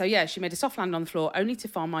 Wow. So yeah, she made a soft land on the floor, only to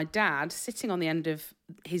find my dad sitting on the end of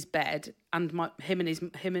his bed and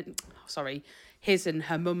his and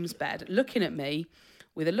her mum's bed, looking at me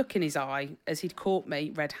with a look in his eye as he'd caught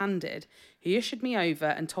me red-handed. He ushered me over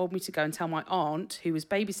and told me to go and tell my aunt, who was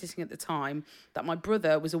babysitting at the time, that my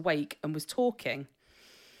brother was awake and was talking.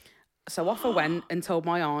 So off I went and told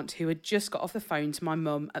my aunt, who had just got off the phone to my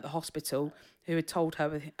mum at the hospital, who had told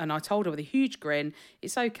her, and I told her with a huge grin,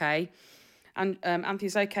 "It's okay. And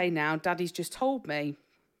Anthea's okay now. Daddy's just told me."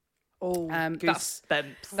 Oh,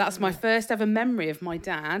 that's my first ever memory of my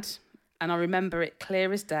dad, and I remember it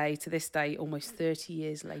clear as day to this day, almost 30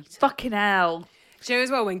 years later. Fucking hell. Do you know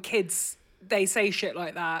as well when kids, they say shit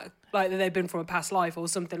like that, like that they've been from a past life or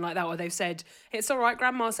something like that, or they've said, "It's all right,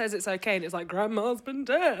 Grandma says it's okay," and it's like, Grandma's been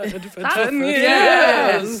dead for 10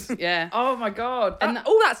 years. Yeah. Oh my God. And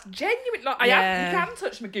that's genuine. Like, you can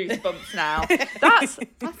touch my goosebumps now. That's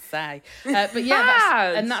say. But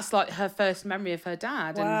yeah, that's like her first memory of her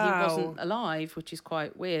dad, and he wasn't alive, which is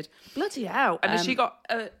quite weird. bloody hell. And has she got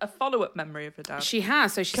a follow-up memory of her dad? She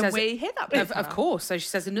has. So she Can says, we hear that, please? Of course. So she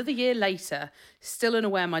says, another year later, still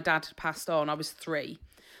unaware my dad had passed on, I was 3.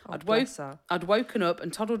 I'd woken up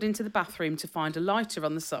and toddled into the bathroom to find a lighter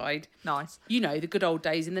on the side. Nice. You know, the good old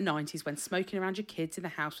days in the 90s when smoking around your kids in the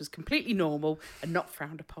house was completely normal and not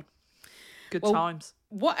frowned upon. Good times.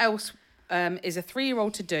 What else is a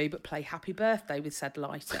 3-year-old to do but play Happy Birthday with said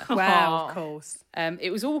lighter? Wow, of course.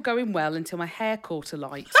 It was all going well until my hair caught a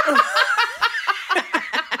light.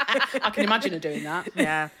 I can imagine her doing that.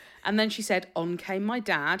 Yeah. And then she said, on came my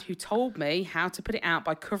dad, who told me how to put it out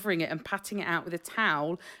by covering it and patting it out with a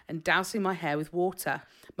towel and dousing my hair with water.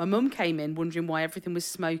 My mum came in wondering why everything was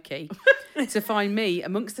smoky, to find me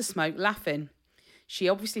amongst the smoke laughing. She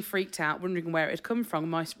obviously freaked out, wondering where it had come from.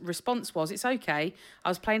 My response was, "It's okay. I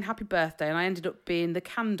was playing Happy Birthday and I ended up being the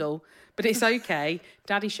candle, but it's okay.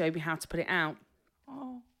 Daddy showed me how to put it out."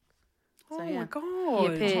 Oh. So, my He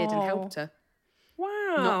God. appeared and helped her.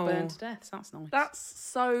 Wow. Not burned to death. So that's nice. That's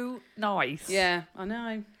so nice. Yeah, I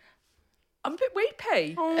know. I'm a bit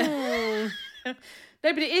weepy.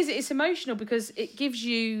 No, but it's emotional because it gives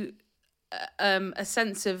you a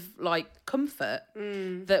sense of like comfort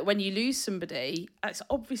that when you lose somebody, it's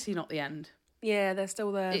obviously not the end. Yeah, they're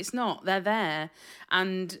still there. It's not. They're there.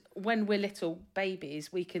 And when we're little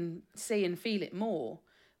babies, we can see and feel it more.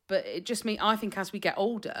 But it just means, I think as we get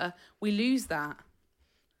older, we lose that.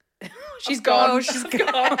 She's gone. She's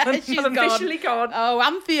gone. She's I'm officially gone. Oh,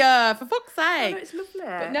 Anthea, for fuck's sake. Oh, it's lovely.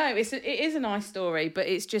 But no, it is a nice story, but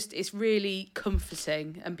it's really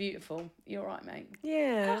comforting and beautiful. You're right, mate.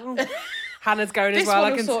 Yeah. Oh. Hannah's going This as well.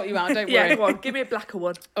 one will sort you out, don't Yeah, worry. go on, give me a blacker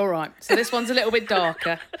one. All right, so this one's a little bit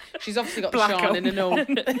darker. She's obviously got the Blacker shine and all.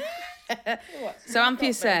 So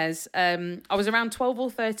Anthea says, I was around 12 or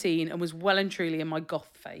 13 and was well and truly in my goth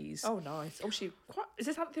phase. Oh, nice. Oh, is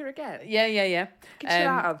this Anthea again? Yeah. Get you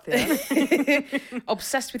out, Anthea.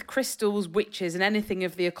 Obsessed with crystals, witches, and anything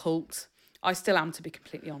of the occult. I still am, to be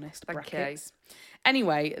completely honest. Thank Brackets.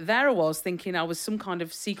 Anyway, there I was thinking I was some kind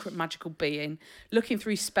of secret magical being, looking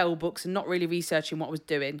through spell books and not really researching what I was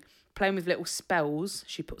doing, playing with little spells,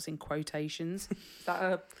 she puts in quotations. Is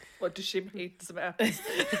that what does she mean? Something else?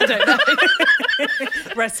 I don't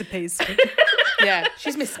know. Recipes. Yeah,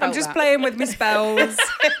 she's misspelled I'm just that. playing with my spells.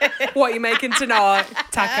 What are you making tonight?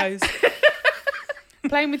 Tacos.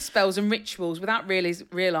 Playing with spells and rituals without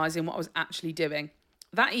realising what I was actually doing.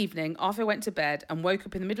 That evening, Arthur went to bed and woke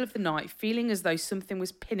up in the middle of the night feeling as though something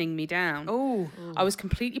was pinning me down. Oh. I was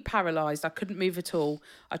completely paralysed. I couldn't move at all.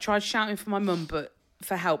 I tried shouting for my mum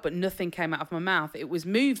for help, but nothing came out of my mouth. It was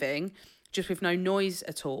moving, just with no noise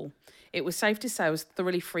at all. It was safe to say I was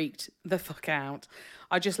thoroughly freaked the fuck out.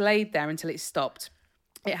 I just laid there until it stopped.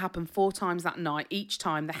 It happened 4 times that night. Each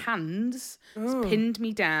time the hands pinned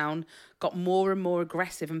me down, got more and more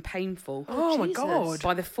aggressive and painful. Oh my Jesus. God.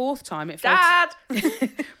 By the 4th time, it felt... Dad!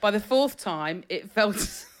 By the 4th time, it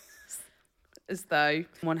felt as though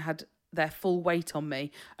someone had their full weight on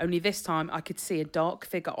me. Only this time, I could see a dark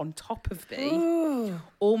figure on top of me,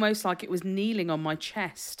 almost like it was kneeling on my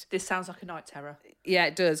chest. This sounds like a night terror. Yeah,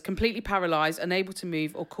 it does. Completely paralysed, unable to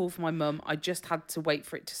move or call for my mum. I just had to wait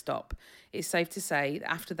for it to stop. It's safe to say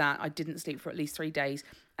that after that, I didn't sleep for at least 3 days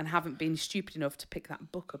and haven't been stupid enough to pick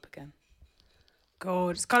that book up again.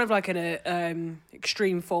 God, it's kind of like an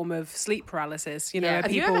extreme form of sleep paralysis. You know, Yeah. Have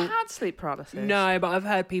people. you ever had sleep paralysis? No, but I've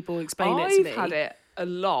heard people explain it to me. I've had it a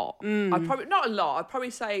lot. I'd probably not a lot. I'd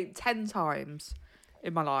probably say 10 times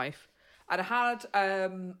in my life. And I had,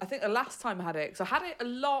 I think the last time I had it, because I had it a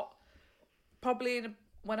lot, probably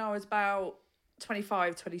when I was about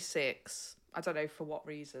 25, 26. I don't know for what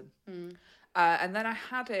reason. And then I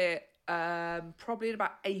had it probably in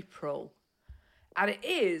about April. And it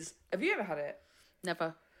is, have you ever had it?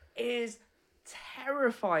 Never. It is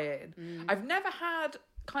terrifying. I've never had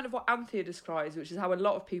kind of what Anthea describes, which is how a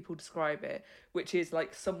lot of people describe it, which is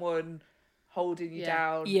like someone holding you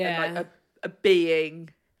down and like a being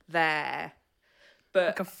there. But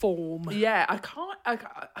Like a form. yeah, I can't.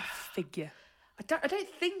 Figure. I don't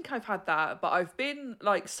think I've had that, but I've been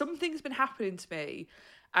like something's been happening to me,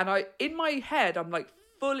 and I in my head I'm like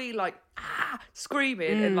fully like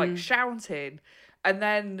screaming and like shouting, and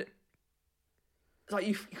then like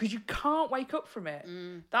because you can't wake up from it.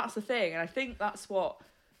 That's the thing, and I think that's what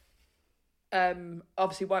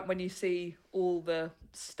obviously when you see all the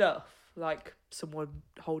stuff like someone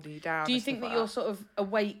holding you down. Do you and think stuff that like you're sort of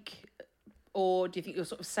awake, or do you think you're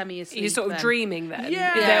sort of semi-asleep? You're sort of then? dreaming then.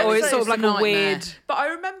 Yeah, Or it's so sort of it's like a a nightmare. weird. But I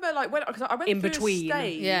remember like because I went In through between. a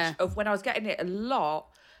stage of when I was getting it a lot,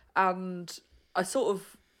 and I sort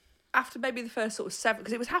of after maybe the first sort of 7,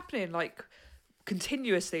 because it was happening like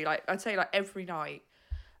continuously, like I'd say like every night,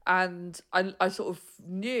 and I sort of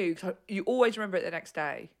knew, cause you always remember it the next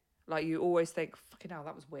day. Like you always think, fucking hell,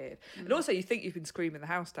 that was weird, and also you think you've been screaming the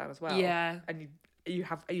house down as well. Yeah. and you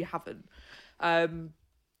haven't.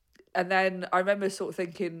 And then I remember sort of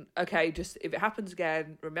thinking, okay, just if it happens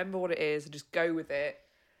again, remember what it is and just go with it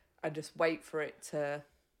and just wait for it to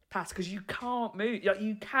pass, because you can't move. Like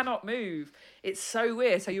you cannot move. It's so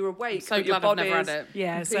weird. So you're awake, So but your glad I've body never is had it.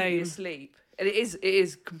 Yeah, completely same. asleep. And it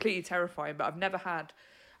is completely terrifying, but I've never had,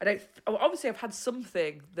 obviously I've had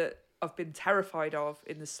something that I've been terrified of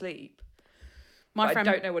in the sleep. My But I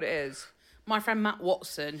don't know what it is. My friend Matt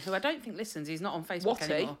Watson, who I don't think listens, he's not on Facebook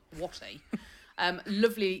Watty? anymore. Watty.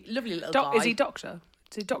 Lovely little guy. Is he doctor?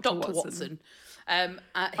 Is he Dr. Dr. Watson?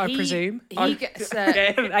 I presume. He gets...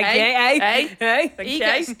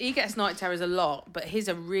 He gets night terrors a lot, but his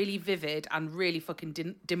are really vivid and really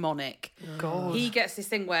fucking demonic. God. He gets this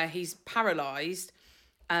thing where he's paralysed,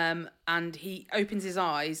 and he opens his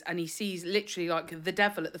eyes and he sees literally like the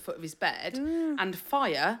devil at the foot of his bed and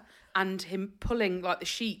fire and him pulling like the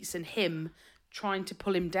sheets and him trying to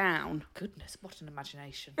pull him down. Goodness, what an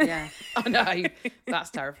imagination. Yeah, I know. That's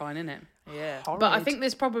terrifying, isn't it? Yeah. But I think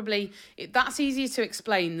there's probably that's easier to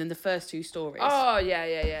explain than the first two stories. Oh, yeah,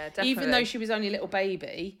 definitely. Even though she was only a little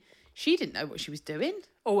baby, she didn't know what she was doing.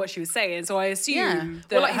 Or what she was saying. So I assume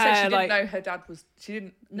that well, like you said, she her, didn't know her dad was... She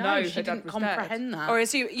didn't know she her dad didn't was comprehend dead. that. Or I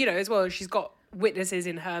assume, you know, as well, she's got witnesses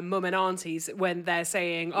in her mum and aunties when they're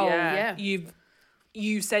saying, oh, Yeah.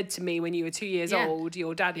 you said to me when you were 2 years Yeah. old,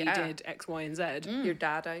 your daddy Yeah. did X, Y, and Z. Your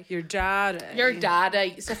daddy. Your daddy. Your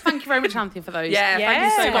daddy. So thank you very much, Anthony, for those. Yeah, thank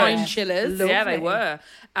you so Spine much. chillers. Yeah, they were.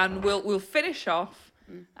 And we'll finish off,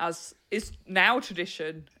 as is now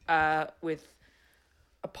tradition, with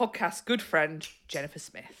a podcast good friend, Jennifer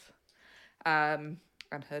Smith, and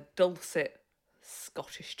her dulcet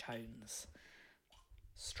Scottish tones.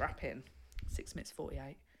 Strap in. 6 minutes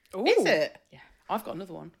 48. Ooh. Is it? Yeah. I've got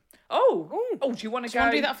another one. Oh, do you want to Do you go?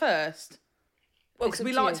 want to do that first? Well, because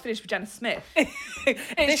we up to like you. to finish with Jennifer Smith. It's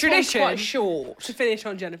This one's tradition quite short. to finish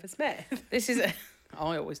on Jennifer Smith. This is...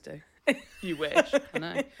 I always do. You wish. I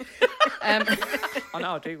know. I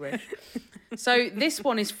know, I do wish. So this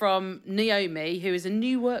one is from Naomi, who is a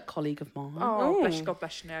new work colleague of mine. Oh, bless you, God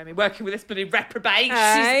bless you, Naomi. Working with this bloody reprobate.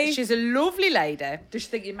 Hey. She's a lovely lady. Does she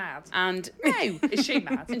think you're mad? And no. Is she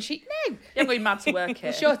mad? And she... No. You're going mad to work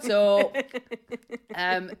here. Shut up.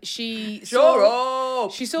 She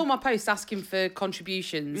Shut She saw my post asking for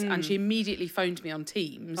contributions and she immediately phoned me on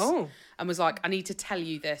Teams and was like, I need to tell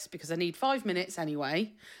you this because I need 5 minutes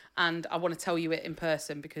anyway and I want to tell you it in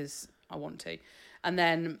person because I want to. And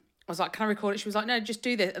then I was like, can I record it? She was like, no, just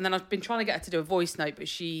do this. And then I've been trying to get her to do a voice note, but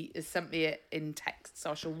she has sent me it in text,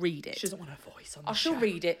 so I shall read it. She doesn't want her voice on the I shall show.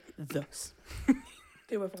 read it thus.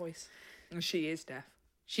 Do her voice. And she is deaf.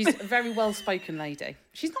 She's a very well-spoken lady.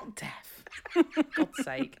 She's not deaf. God's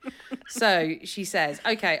sake. So she says,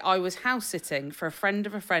 okay, I was house-sitting for a friend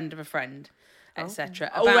of a friend of a friend, etc.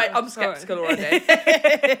 Oh, wait, I'm sceptical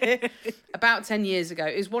already. About 10 years ago.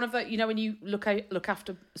 It was one of the, you know, when you look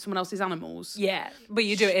after someone else's animals? Yeah, but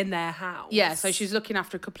you do it in their house. Yeah, so she was looking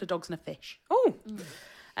after a couple of dogs and a fish. Oh,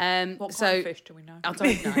 What so kind of fish do we know? I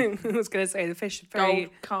don't know. I was going to say the fish. Very, Gold,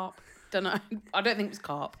 carp. Don't know. I don't think it was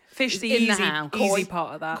carp. fish, It's the in the easy, house. easy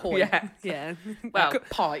part of that. Koi. Yeah. Yeah. Well,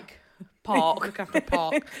 Pike. park. Look after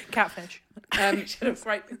park. Catfish. She had a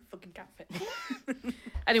great big fucking catfish.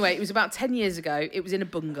 Anyway, it was about 10 years ago. It was in a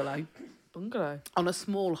bungalow Bungalow. on a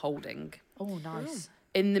small holding Oh, nice.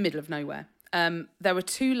 in the middle of nowhere. There were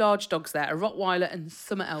 2 large dogs there, a Rottweiler and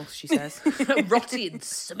something else, she says. Rotty and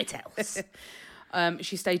summit else.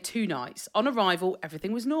 She stayed 2 nights. On arrival,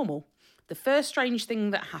 everything was normal. The first strange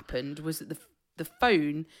thing that happened was that the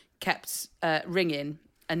phone kept ringing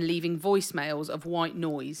and leaving voicemails of white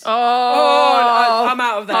noise. Oh, I'm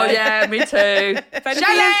out of there. Oh, yeah, me too.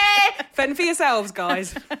 Fend for yourselves,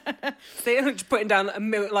 guys. Just putting down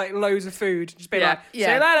like loads of food. Just be Yeah. like, see you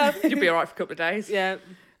Yeah. later. You'll be all right for a couple of days. Yeah.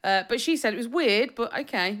 But she said it was weird, but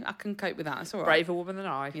okay, I can cope with that. It's all right. Braver woman than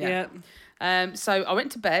I. Yeah. So I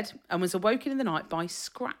went to bed and was awoken in the night by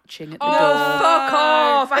scratching at the Oh, door. fuck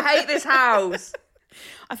off. I hate this house.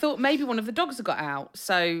 I thought maybe one of the dogs had got out,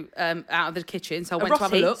 so out of the kitchen. So I went to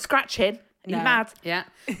have a look. Scratching. Are you No. mad? Yeah,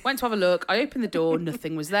 went to have a look. I opened the door,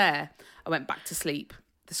 nothing was there. I went back to sleep.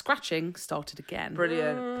 The scratching started again.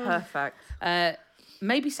 Brilliant. Perfect.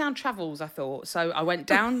 Maybe sound travels, I thought. So I went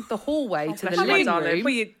down the hallway to the bless you, my living darling. room.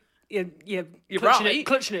 Well, you're right.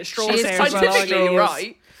 clutching at straws She is here as well, aren't Scientifically you?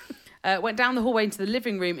 right. Went down the hallway into the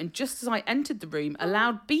living room, and just as I entered the room, a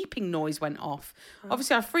loud beeping noise went off.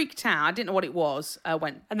 Obviously, I freaked out. I didn't know what it was.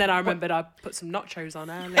 And then I remembered I put some nachos on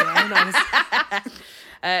earlier. And I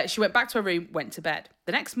was, She went back to her room, went to bed.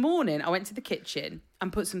 The next morning, I went to the kitchen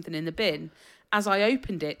and put something in the bin. As I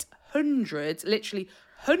opened it, literally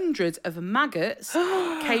hundreds of maggots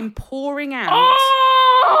came pouring out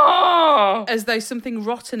Oh! as though something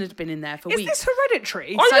rotten had been in there for is weeks. this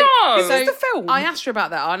hereditary? I know. Is this the film? I asked her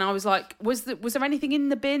about that, and I was like, was there anything in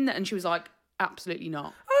the bin? And she was like, absolutely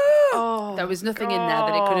not. Oh, There was nothing in there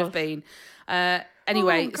that it could have been.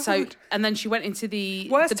 Anyway, Oh, so, God. and then she went into the...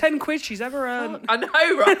 Worst 10 quid she's ever earned. I know,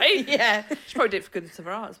 right? Yeah. She probably did it for goodness of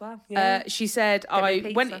her art as well. She said, me I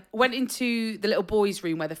pizza. went into the little boys'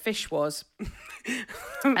 room where the fish was.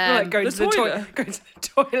 Like going the to the toilet. Going to the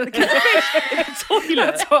toilet. Toilet.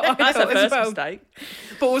 That's what I That's thought her as first well. mistake.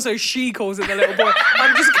 But also she calls it the little boy.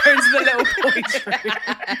 I'm just going to the little boy's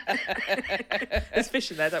room. There's fish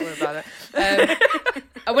in there, don't worry about it.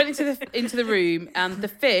 I went into the room, and the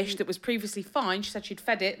fish that was previously fine, she said she'd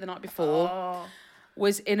fed it the night before,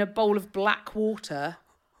 was in a bowl of black water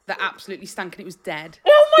that absolutely stank, and it was dead.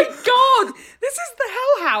 Oh my God! This is the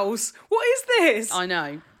Hell House. What is this? I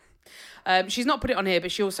know. She's not put it on here,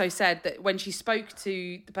 but she also said that when she spoke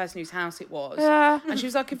to the person whose house it was, and she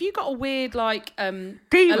was like, "Have you got a weird like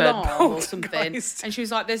alarm or something?" Christ. And she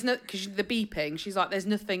was like, "There's no," because the beeping. She's like, "There's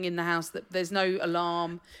nothing in the house that there's no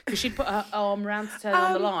alarm," because she'd put her arm around to turn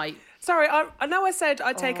on the light. Sorry, I know I said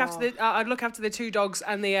I'd take after I'd look after the 2 dogs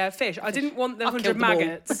and the fish. I didn't want the 100 killed them all.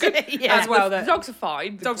 maggots Yeah. as well. The That, dogs are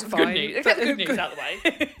fine. Dogs are Good fine. news. Let's get the good news out of the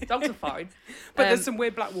way. Dogs are fine. but there's some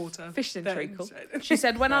weird black water. Fish in treacle. She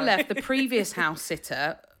said, when I left, the previous house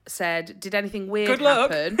sitter said, "Did anything weird Good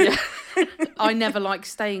luck." happen?" I never liked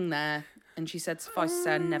staying there. And she said, suffice to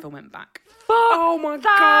say, I never went back. Oh my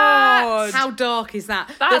God. How dark is that?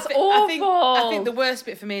 That's awful. I think the worst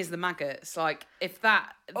bit for me is the maggots. Like, if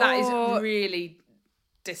that is really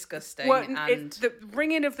disgusting. Well, and the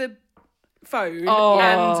ringing of the phone Oh.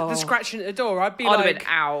 and the scratching at the door, I'd be I'd have like, been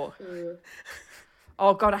out.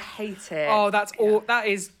 Oh God, I hate it. oh, that's all. That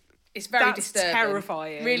is. it's very That's disturbing.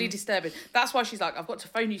 terrifying. Really disturbing. That's why she's like, I've got to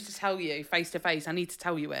phone you to tell you face to face. I need to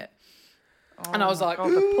tell you it. And I was like,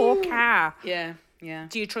 God, the poor cat. yeah, yeah.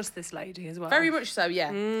 Do you trust this lady as well? Very much so,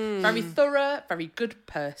 yeah. Very thorough, very good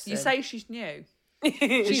person. You say she's new.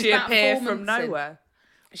 she's She about appear 4 from months in. nowhere.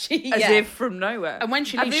 She, As yeah. if from nowhere. And when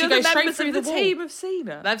she Have leaves, the she other goes straight members through of the the wall. team have seen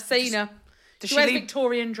her. They've seen her. Does She she wears leave?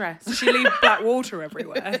 Victorian dress. Does she leave black water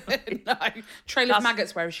everywhere? No. Trail of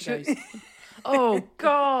maggots wherever she goes. Oh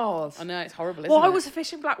God. I know, it's horrible, isn't Why it? was a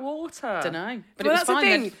fish in black water? I don't know. But Well, it was that's the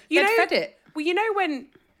fine. thing. They'd fed it. Well, you know when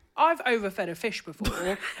I've overfed a fish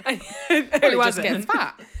before, and Well, who it just hasn't? gets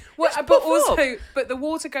fat. Well, but puff also, but the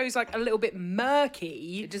water goes like a little bit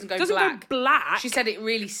murky. It doesn't go black. black. She said it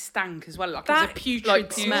really stank as well. Like, it That- was a putrid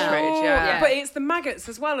like smell. putrid, yeah. But it's the maggots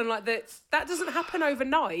as well, and like that doesn't happen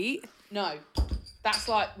overnight. No. That's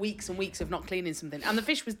like weeks and weeks of not cleaning something. And the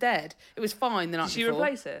fish was dead. It was fine the night Did she before.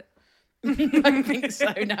 replace it? I don't think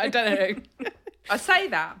so. No, I don't know. I say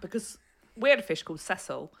that because we had a fish called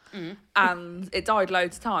Cecil and it died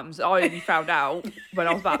loads of times. I only found out when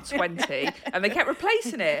I was about 20 and they kept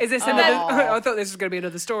replacing it. Is this another? I thought this was going to be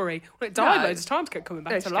another story. Well, it died No. loads of times, kept coming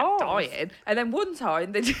back They to just kept life. dying. And then one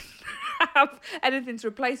time they didn't have anything to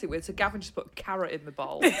replace it with, so Gavin just put a carrot in the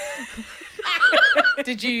bowl. Were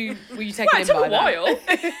you taken Well, in it took by a that?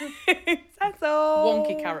 while. That's all.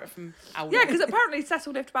 Wonky carrot from Aldi. Yeah, because apparently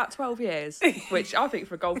Cecil lived about 12 years, which I think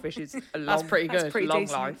for a goldfish is a long, That's pretty good. That's pretty long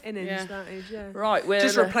decent life. innings, Yeah. that is, yeah. Right, we're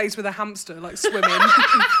Just replaced with a hamster, like swimming.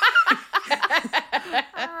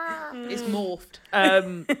 It's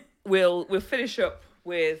morphed. we'll finish up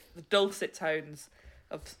with the dulcet tones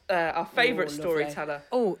of our favourite lovely. storyteller.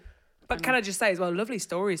 Oh, but can I just say as well, lovely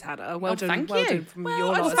stories, Hannah. Well done. thank well you. done from your Well,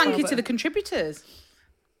 lot as thank well, you but- to the contributors.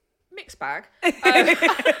 Mixed bag. Dipped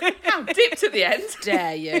at the end.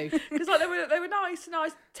 Dare you? Because like they were nice,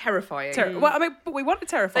 terrifying. Well, I mean, but we want to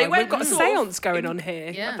terrify. They went We've got a sort of seance going on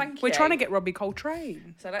here. Yeah. Thank We're you. trying to get Robbie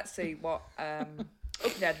Coltrane. So let's see what up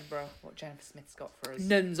in Edinburgh, what Jennifer Smith's got for us.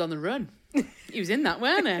 Nuns on the run. He was in that,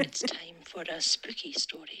 weren't he? It's time for a spooky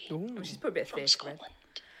story Oh, she's put a bit of from fish in it. Scotland.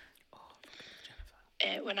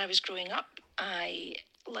 When I was growing up, I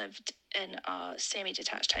lived in a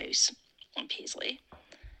semi-detached house in Paisley.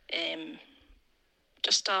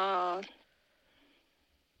 Just an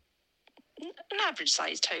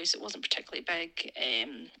average-sized house. It wasn't particularly big. A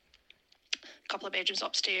couple of bedrooms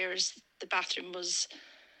upstairs. The bathroom was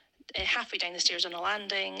halfway down the stairs on a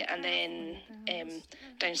landing, and then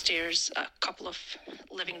downstairs a couple of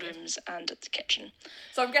living rooms and the kitchen.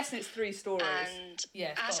 So I'm guessing it's 3 stories. And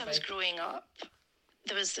Yeah, it's as gotta I was be. growing up,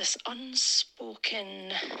 there was this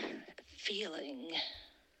unspoken feeling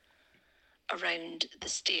around the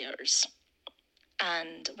stairs.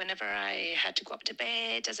 And whenever I had to go up to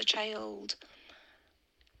bed as a child,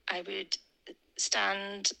 I would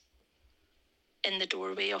stand in the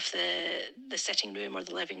doorway of the sitting room or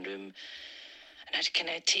the living room, and I'd kind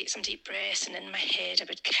of take some deep breaths, and in my head I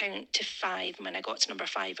would count to 5. And when I got to number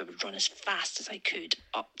 5, I would run as fast as I could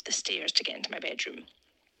up the stairs to get into my bedroom.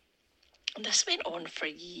 And this went on for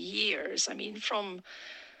years. I mean, from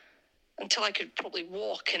until I could probably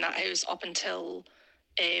walk in that house up until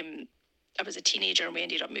I was a teenager and we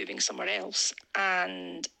ended up moving somewhere else.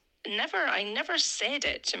 And I never said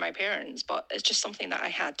it to my parents, but it's just something that I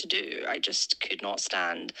had to do. I just could not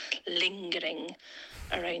stand lingering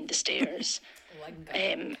around the stairs.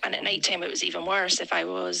 And at night time it was even worse. If I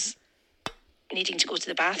was needing to go to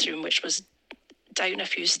the bathroom, which was down a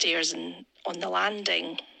few stairs and on the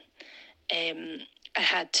landing, I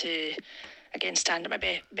had to again stand at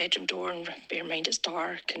my bedroom door, and bear in mind it's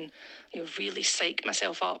dark, and really psych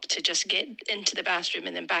myself up to just get into the bathroom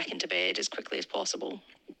and then back into bed as quickly as possible.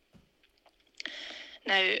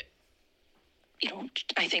 Now,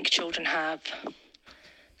 I think children have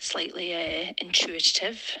slightly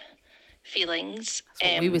intuitive feelings.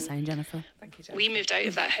 That's what we were saying, Jennifer. Thank you, Jennifer. We moved out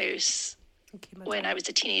of that house Thank you, when I was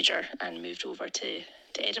a teenager and moved over to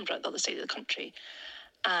Edinburgh, the other side of the country.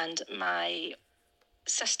 And my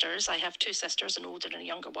sisters, I have two sisters, an older and a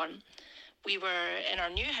younger one. We were in our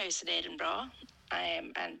new house in Edinburgh,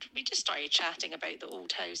 and we just started chatting about the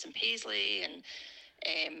old house in Paisley.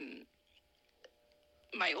 And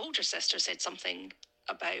my older sister said something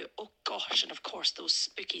about, oh gosh, and of course those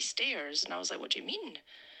spooky stairs. And I was like, what do you mean?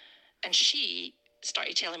 And she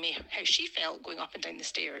started telling me how she felt going up and down the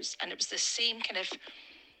stairs. And it was the same kind of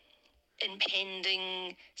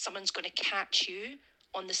impending, someone's going to catch you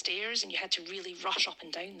on the stairs and you had to really rush up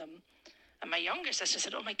and down them. And my younger sister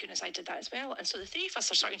said, oh my goodness, I did that as well. And so the three of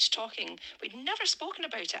us are starting to talking. We'd never spoken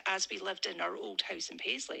about it as we lived in our old house in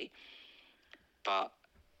Paisley. But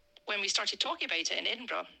when we started talking about it in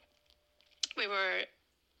Edinburgh, we were,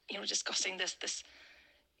 discussing this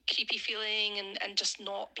creepy feeling and just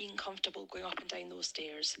not being comfortable going up and down those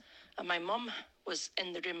stairs. And my mum was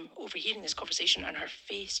in the room overhearing this conversation and her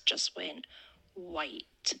face just went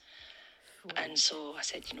white. And so I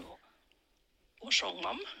said, what's wrong,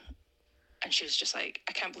 Mum? And she was just like,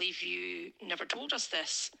 I can't believe you never told us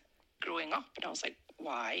this growing up. And I was like,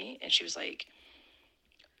 why? And she was like,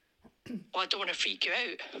 well, I don't want to freak you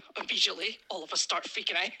out. Immediately, all of us start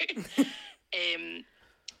freaking out.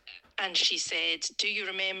 And she said, do you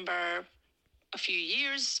remember a few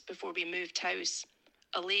years before we moved house,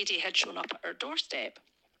 a lady had shown up at our doorstep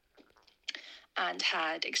and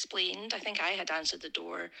had explained, I think I had answered the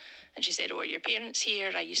door, and she said, oh, are your parents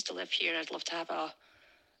here? I used to live here. I'd love to have a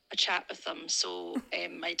chat with them. So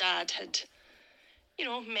my dad had,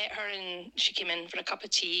 met her, and she came in for a cup of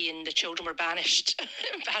tea, and the children were banished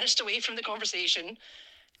away from the conversation.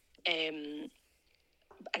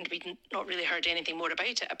 And we'd not really heard anything more about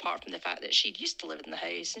it, apart from the fact that she'd used to live in the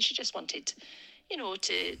house and she just wanted,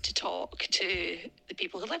 to talk to the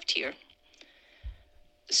people who lived here.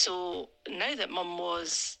 So now that Mum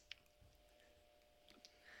was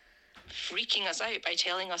freaking us out by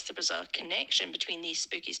telling us there was a connection between these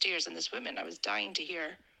spooky stairs and this woman, I was dying to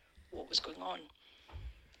hear what was going on.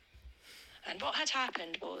 And what had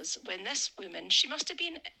happened was, when this woman, she must have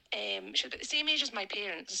been, she was about the same age as my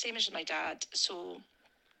parents, the same age as my dad, so,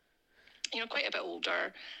 quite a bit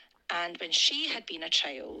older. And when she had been a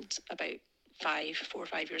child, about 4 or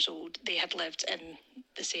 5 years old, they had lived in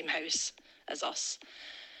the same house as us.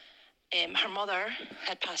 Her mother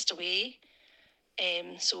had passed away,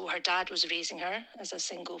 so her dad was raising her as a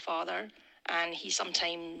single father, and he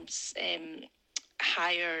sometimes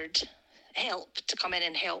hired help to come in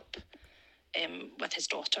and help with his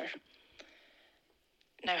daughter.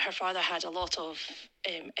 Now, her father had a lot of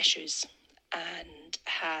issues and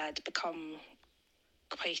had become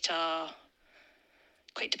quite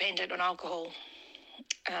dependent on alcohol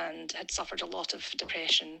and had suffered a lot of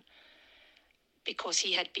depression because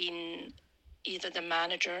he had been either the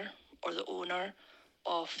manager or the owner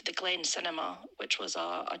of the Glen Cinema, which was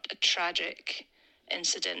a tragic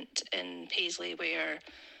incident in Paisley where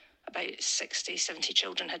about 60, 70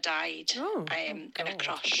 children had died in a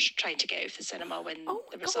crush trying to get out of the cinema when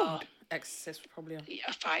there was Exorcist probably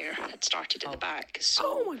a fire had started at the back. So,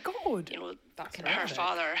 oh my God. Her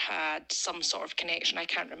father had some sort of connection. I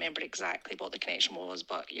can't remember exactly what the connection was,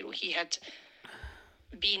 but, he had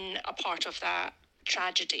been a part of that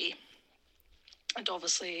tragedy and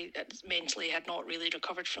obviously mentally had not really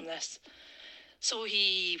recovered from this. So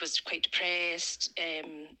he was quite depressed,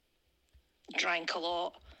 drank a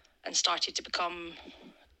lot, and started to become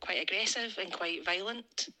quite aggressive and quite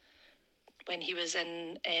violent when he was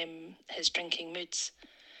in his drinking moods.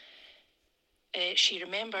 She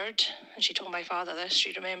remembered, and she told my father this,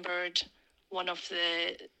 she remembered one of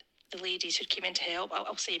the ladies who came in to help.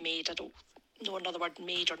 I'll say maid, I don't know another word,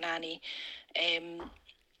 maid or nanny.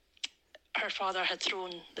 Her father had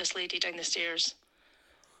thrown this lady down the stairs,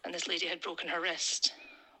 and this lady had broken her wrist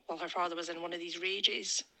while her father was in one of these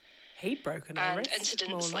rages. He'd broken her And wrist.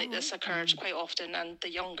 incidents like this occurred quite often, and the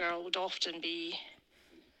young girl would often be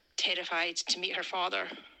terrified to meet her father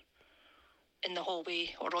in the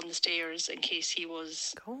hallway or on the stairs in case he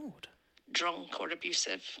was drunk or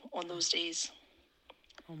abusive on those days.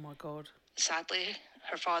 Oh my God. Sadly,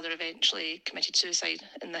 her father eventually committed suicide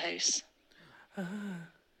in the house.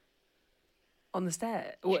 On the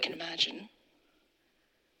stair? You can imagine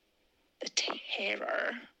the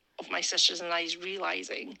terror of my sisters and I's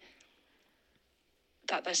realising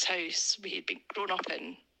that this house we had been grown up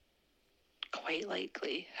in quite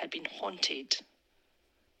likely had been haunted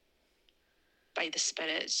by the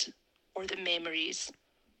spirits or the memories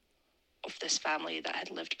of this family that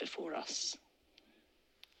had lived before us.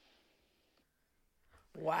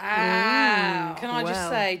 Wow. Can I just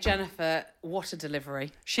say, Jennifer, what a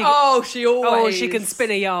delivery. She She always. she can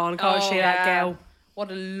spin a yarn, can't she, that yeah. girl?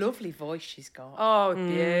 What a lovely voice she's got. Oh,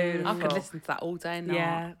 beautiful. I could listen to that all day and night.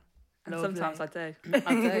 Yeah. And Lovely. sometimes I do.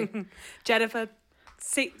 I do. Jennifer,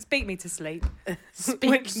 speak me to sleep. Speak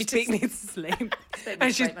me to sleep.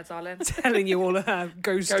 And she's- my darling. Telling you all of her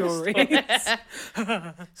ghost stories.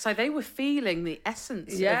 So they were feeling the essence of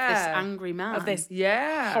this Yeah. angry man. Of this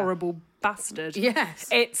Yeah. horrible bastard. Yes.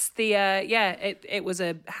 It's the it was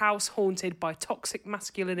a house haunted by toxic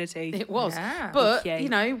masculinity. It was. Yeah. But, Okay. you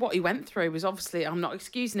know, what he went through was obviously, I'm not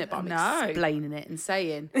excusing it, but I'm No. explaining it and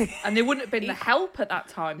saying, And there wouldn't have been the help at that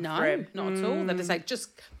time no, for him. not at all. They'd just say,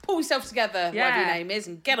 just pull yourself together, whatever your Yeah. name is,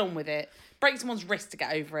 and get on with it. Break someone's wrist to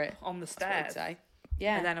get over it. On the That's what I'd stairs. say.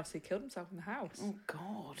 Yeah. And then obviously killed himself in the house. Oh,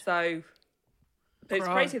 God. So it's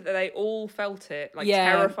Right. crazy that they all felt it, like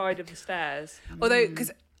Yeah. terrified of the stairs. Although,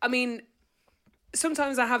 because I mean,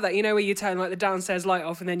 sometimes I have that, you know, where you turn like the downstairs light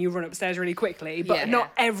off and then you run upstairs really quickly. But Yeah.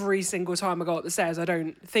 not every single time I go up the stairs, I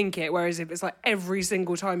don't think it. Whereas if it's like every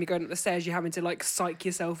single time you're going up the stairs, you're having to like psych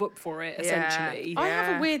yourself up for it. Yeah. Essentially, I have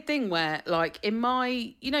Yeah. a weird thing where, like, in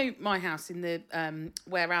my, you know, my house in the,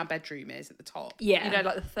 where our bedroom is at the top. yeah, You know,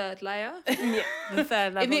 like the third layer. the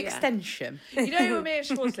third level, In the yeah. extension. You know, me and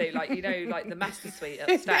Schwartzley, like, you know, like the master suite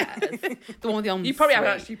upstairs. The one with the You probably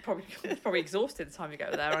haven't ensuite. actually probably exhausted the time you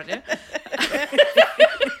go there, aren't you?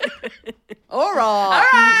 All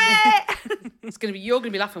right. It's gonna be, you're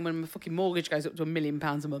gonna be laughing when my fucking mortgage goes up to £1 million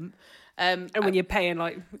a month. And when you're paying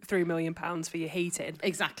like £3 million for your heating.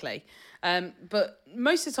 Exactly. But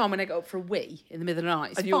most of the time when I get up for a wee in the middle of the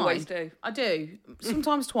night, it's And you fine. always do. I do.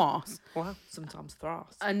 Sometimes twice. Wow. Sometimes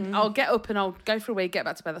thras. And I'll get up and I'll go for a wee, get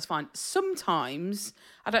back to bed, that's fine. Sometimes,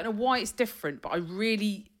 I don't know why it's different, but I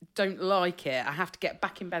really don't like it. I have to get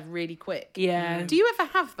back in bed really quick. Yeah. Do you ever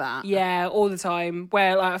have that? Yeah, all the time.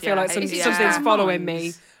 Where like, I feel Yeah, like is it something's our following me.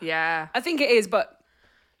 minds? Yeah. I think it is, but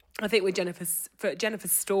I think with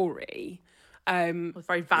Jennifer's story, Well, a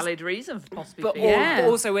very valid reason for possibly but, feeling Yeah. but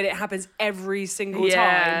also when it happens every single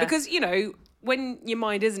Yeah. time, because you know when your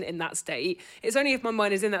mind isn't in that state, it's only if my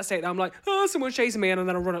mind is in that state that I'm like, oh, someone's chasing me, and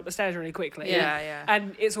then I'll run up the stairs really quickly. Yeah, yeah.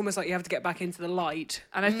 And it's almost like you have to get back into the light.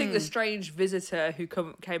 And I think the strange visitor who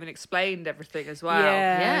came and explained everything as well.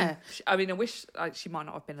 Yeah. I mean, I wish like she might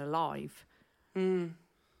not have been alive. I'm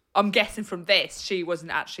guessing from this she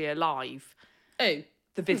wasn't actually alive. Oh.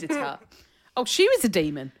 The visitor, Oh, she was a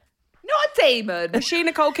demon. not a demon. Was she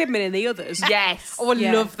Nicole Kidman in The Others? Yes. Oh, I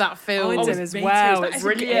Yeah. love that film. I did Oh, as me too. well. That It's is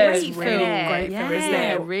brilliant. great It's film. really great Yeah, film, isn't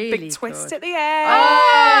it? really Big twist good. at the end.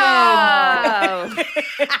 Oh.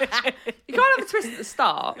 You can't have a twist at the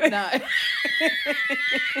start. No.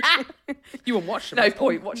 You won't watch them. No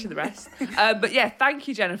point watching the rest. But yeah, thank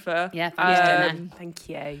you, Jennifer. Yeah, thanks, Jenna. Thank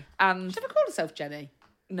you. And She never called herself Jenny.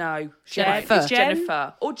 no, Jennifer. It's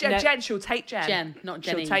Jennifer. Or Jen. No. Jen. She'll take Jen. Jen, not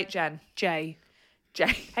Jenny. She'll take Jen. Jay. J.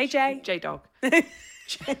 Hey, Jay. J Dog.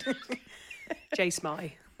 Jay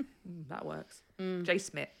Smythe. That works. J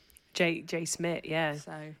Smith. Jay Smith, yeah.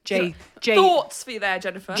 So Jay. thoughts for you there,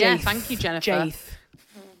 Jennifer. Yeah, thank you, Jennifer. Jaith.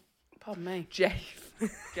 Pardon me. Jaith.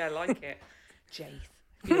 Yeah, I like it. Jaith.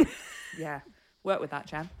 Yeah. Work with that,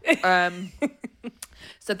 Jen.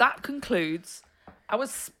 So that concludes our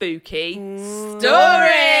spooky story.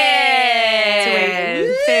 Do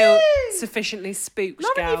we feel sufficiently spooked,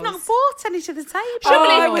 Lauren, gals? you've not brought any to the table. Shall we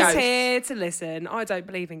I leave was ghosts? here to listen. I don't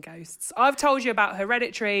believe in ghosts. I've told you about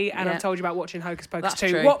Hereditary and Yeah. I've told you about watching Hocus Pocus That's 2.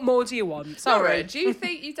 true. What more do you want? Sorry, do you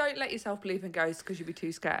think you don't let yourself believe in ghosts because you'd be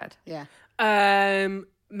too scared? Yeah.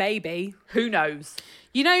 Maybe. Who knows?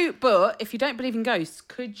 You know, but if you don't believe in ghosts,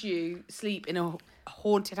 could you sleep in a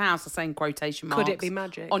haunted house, I say in quotation marks, Could it be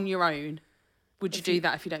magic? on your own? Would you do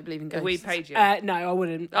that if you don't believe in If ghosts? we paid you. No, I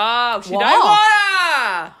wouldn't. Oh, she What? don't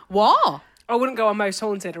wanna! What? I wouldn't go on Most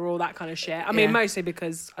Haunted or all that kind of shit. I mean, Yeah. mostly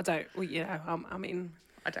because I don't, well, you know, I mean,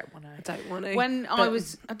 I don't want I to. don't want to. When I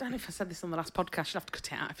was, I don't know if I said this on the last podcast, you'll have to cut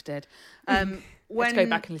it out if I did. When Let's go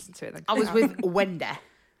back and listen to it then. I was with Wendy,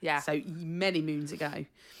 Yeah. so many moons ago,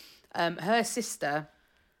 her sister,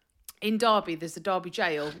 in Derby, there's the Derby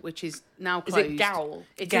jail, which is now Is closed. it Gowl?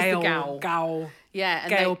 It is Gail, the Gowl. Gowl, Yeah. And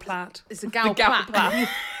Gail they- Platt. It's a Gowl Gowl Platt.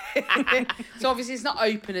 So obviously it's not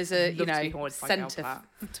open as a, you Love to be know, haunted by Gowl centre Platt.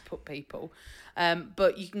 to put people.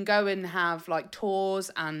 But you can go and have like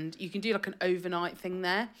tours and you can do like an overnight thing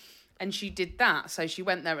there. And she did that. So she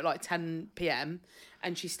went there at like 10 p.m.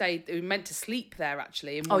 and she stayed, we were meant to sleep there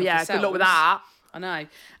actually. In Oh, one of yeah. the Good luck with cells. that. I know.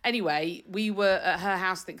 Anyway, we were at her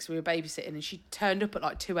house, thinks we were babysitting, and she turned up at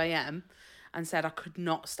like 2 a.m. and said I could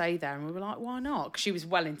not stay there. And we were like, why not? Because she was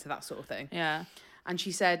well into that sort of thing. Yeah. And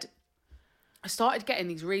she said, I started getting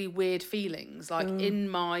these really weird feelings, like in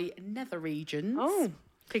my nether regions. Oh.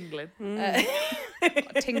 Tingling.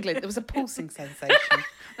 Tingling. There was a pulsing sensation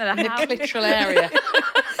in the clitoral area.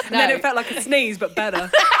 And then it felt like a sneeze, but better.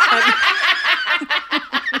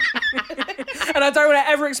 And I don't want to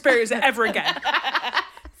ever experience it ever again.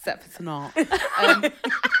 Except for tonight.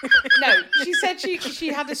 No, she said she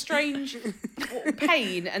had a strange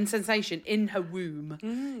pain and sensation in her womb,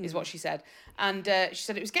 is what she said. And she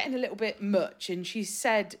said it was getting a little bit much. And she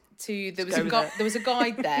said there was a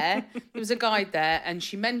guide there. There was a guide there, and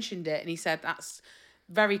she mentioned it, and he said that's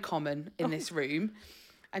very common in this room.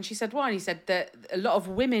 And she said why? And he said that a lot of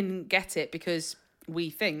women get it because we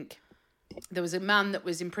think there was a man that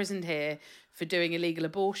was imprisoned here for doing illegal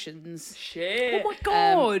abortions. Shit. Oh my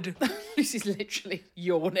God. This is literally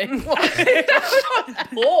yawning. Oh,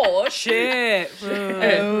 Shit.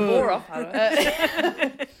 more off,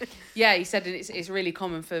 Hannah. Yeah, he said it's really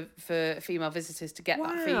common for female visitors to get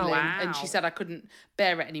that feeling. Wow. And she said I couldn't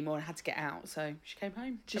bear it anymore and had to get out. So she came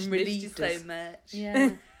home. Just and missed relieved you us. so much.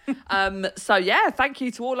 Yeah. So yeah, thank you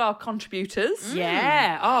to all our contributors.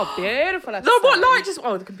 Yeah. Oh, beautiful. No, what light? Just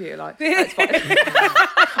the computer light. That's fine.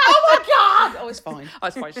 Oh my God! Oh, it's fine. Oh,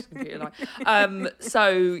 it's fine. It's just computer light. So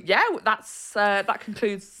yeah, that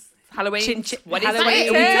concludes Halloween.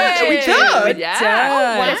 Halloween. We done. Yeah.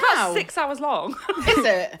 Done. Well, it's Wow. about 6 hours long. Is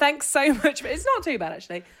it? Thanks so much. It's not too bad,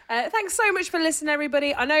 actually. Thanks so much for listening,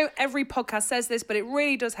 everybody. I know every podcast says this, but it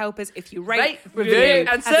really does help us if you rate, review,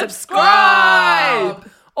 and subscribe.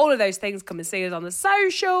 All of those things. Come and see us on the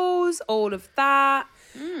socials. All of that.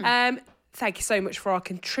 Thank you so much for our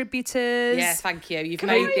contributors. Yeah, thank you. You've Can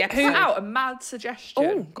made I the put episode. out a mad suggestion?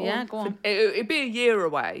 Oh, go on. Go on. It'd be a year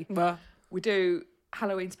away. Well, We do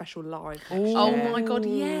Halloween special live. next Oh year. my God,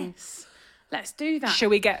 yes. Let's do that. shall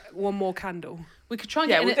we get one more candle? We could try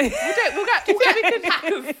and Yeah, get we'll in it. get a good pack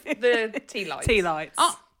of the tea lights. Tea lights.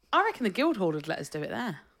 I reckon the Guildhall would let us do it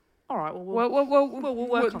there. All right, well, We'll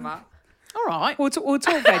work on that. All right. We'll talk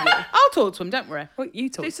venue. I'll talk to him, don't worry. Well, you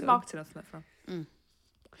talk Do to some them. marketing on something from.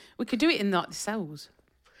 We could do it in like the cells.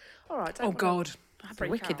 All right. Oh, God. That'd be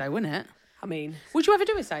wicked though, wouldn't it? I mean, Would you ever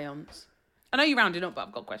do a seance? I know you're rounding up, but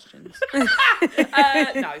I've got questions. No.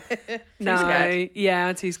 no. scared. Yeah,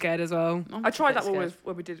 I'm too scared as well. I'm I tried a bit that one scared.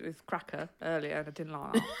 when we did it with Cracker earlier, and I didn't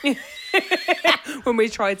like that. When we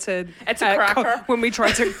tried to... It's a cracker. when we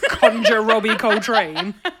tried to conjure Robbie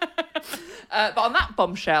Coltrane. But on that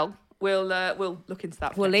bombshell, we'll look into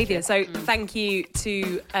that. for We'll next leave you. year. So thank you to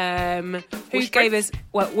who Wishprint. gave us...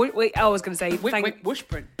 Well, I was going to say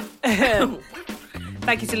Wishprint.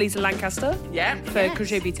 thank you to Lisa Lancaster Yeah. for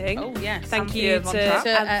contributing. Oh, yes. Thank Anthea you Von to Trapp.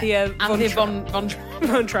 Anthea Von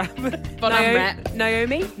Trapp. Von Amret.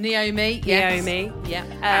 Naomi. Naomi, yes. Naomi. Yeah.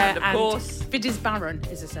 And of course. Fiddis Baron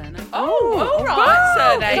is a surname. Oh, all right.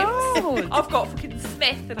 wow, Surnames. God. I've got fucking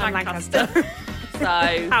Smith and And Lancaster. So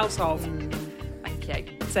House of. thank you.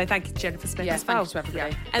 So thank you to Jennifer Smith Yeah, as well. thank you to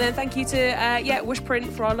everybody. And then thank you to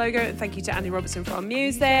Wishprint for our logo, and thank you to Andy Robertson for our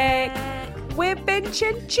music. We've been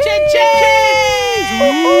Chin Chin.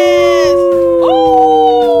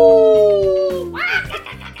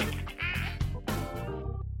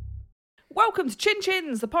 Welcome to Chin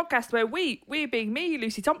Chins, the podcast where we being me,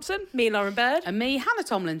 Lucy Thompson, Me, Lauren Bird. And me, Hannah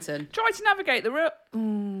Tomlinson. try to navigate the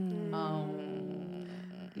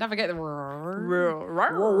Navigate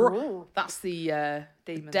the... That's the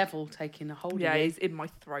demon. devil taking a hold Yeah, of you. he's in my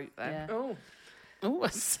throat there. Yeah. Oh. Oh,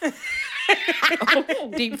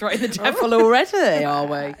 deep throating the devil already, are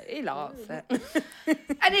we? He likes it.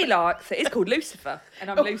 And he likes it. It's called Lucifer.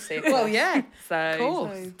 And I'm Lucy. of Well, course. yeah. So,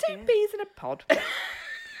 course. two bees in a pod.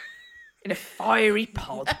 In a fiery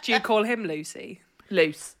pod. Do you call him Lucy?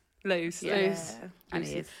 Loose. Loose. Yeah. Loose. And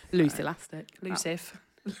he is. Loose elastic. Lucif.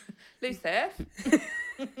 Loose there.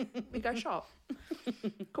 We go shop.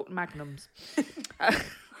 Caught magnums.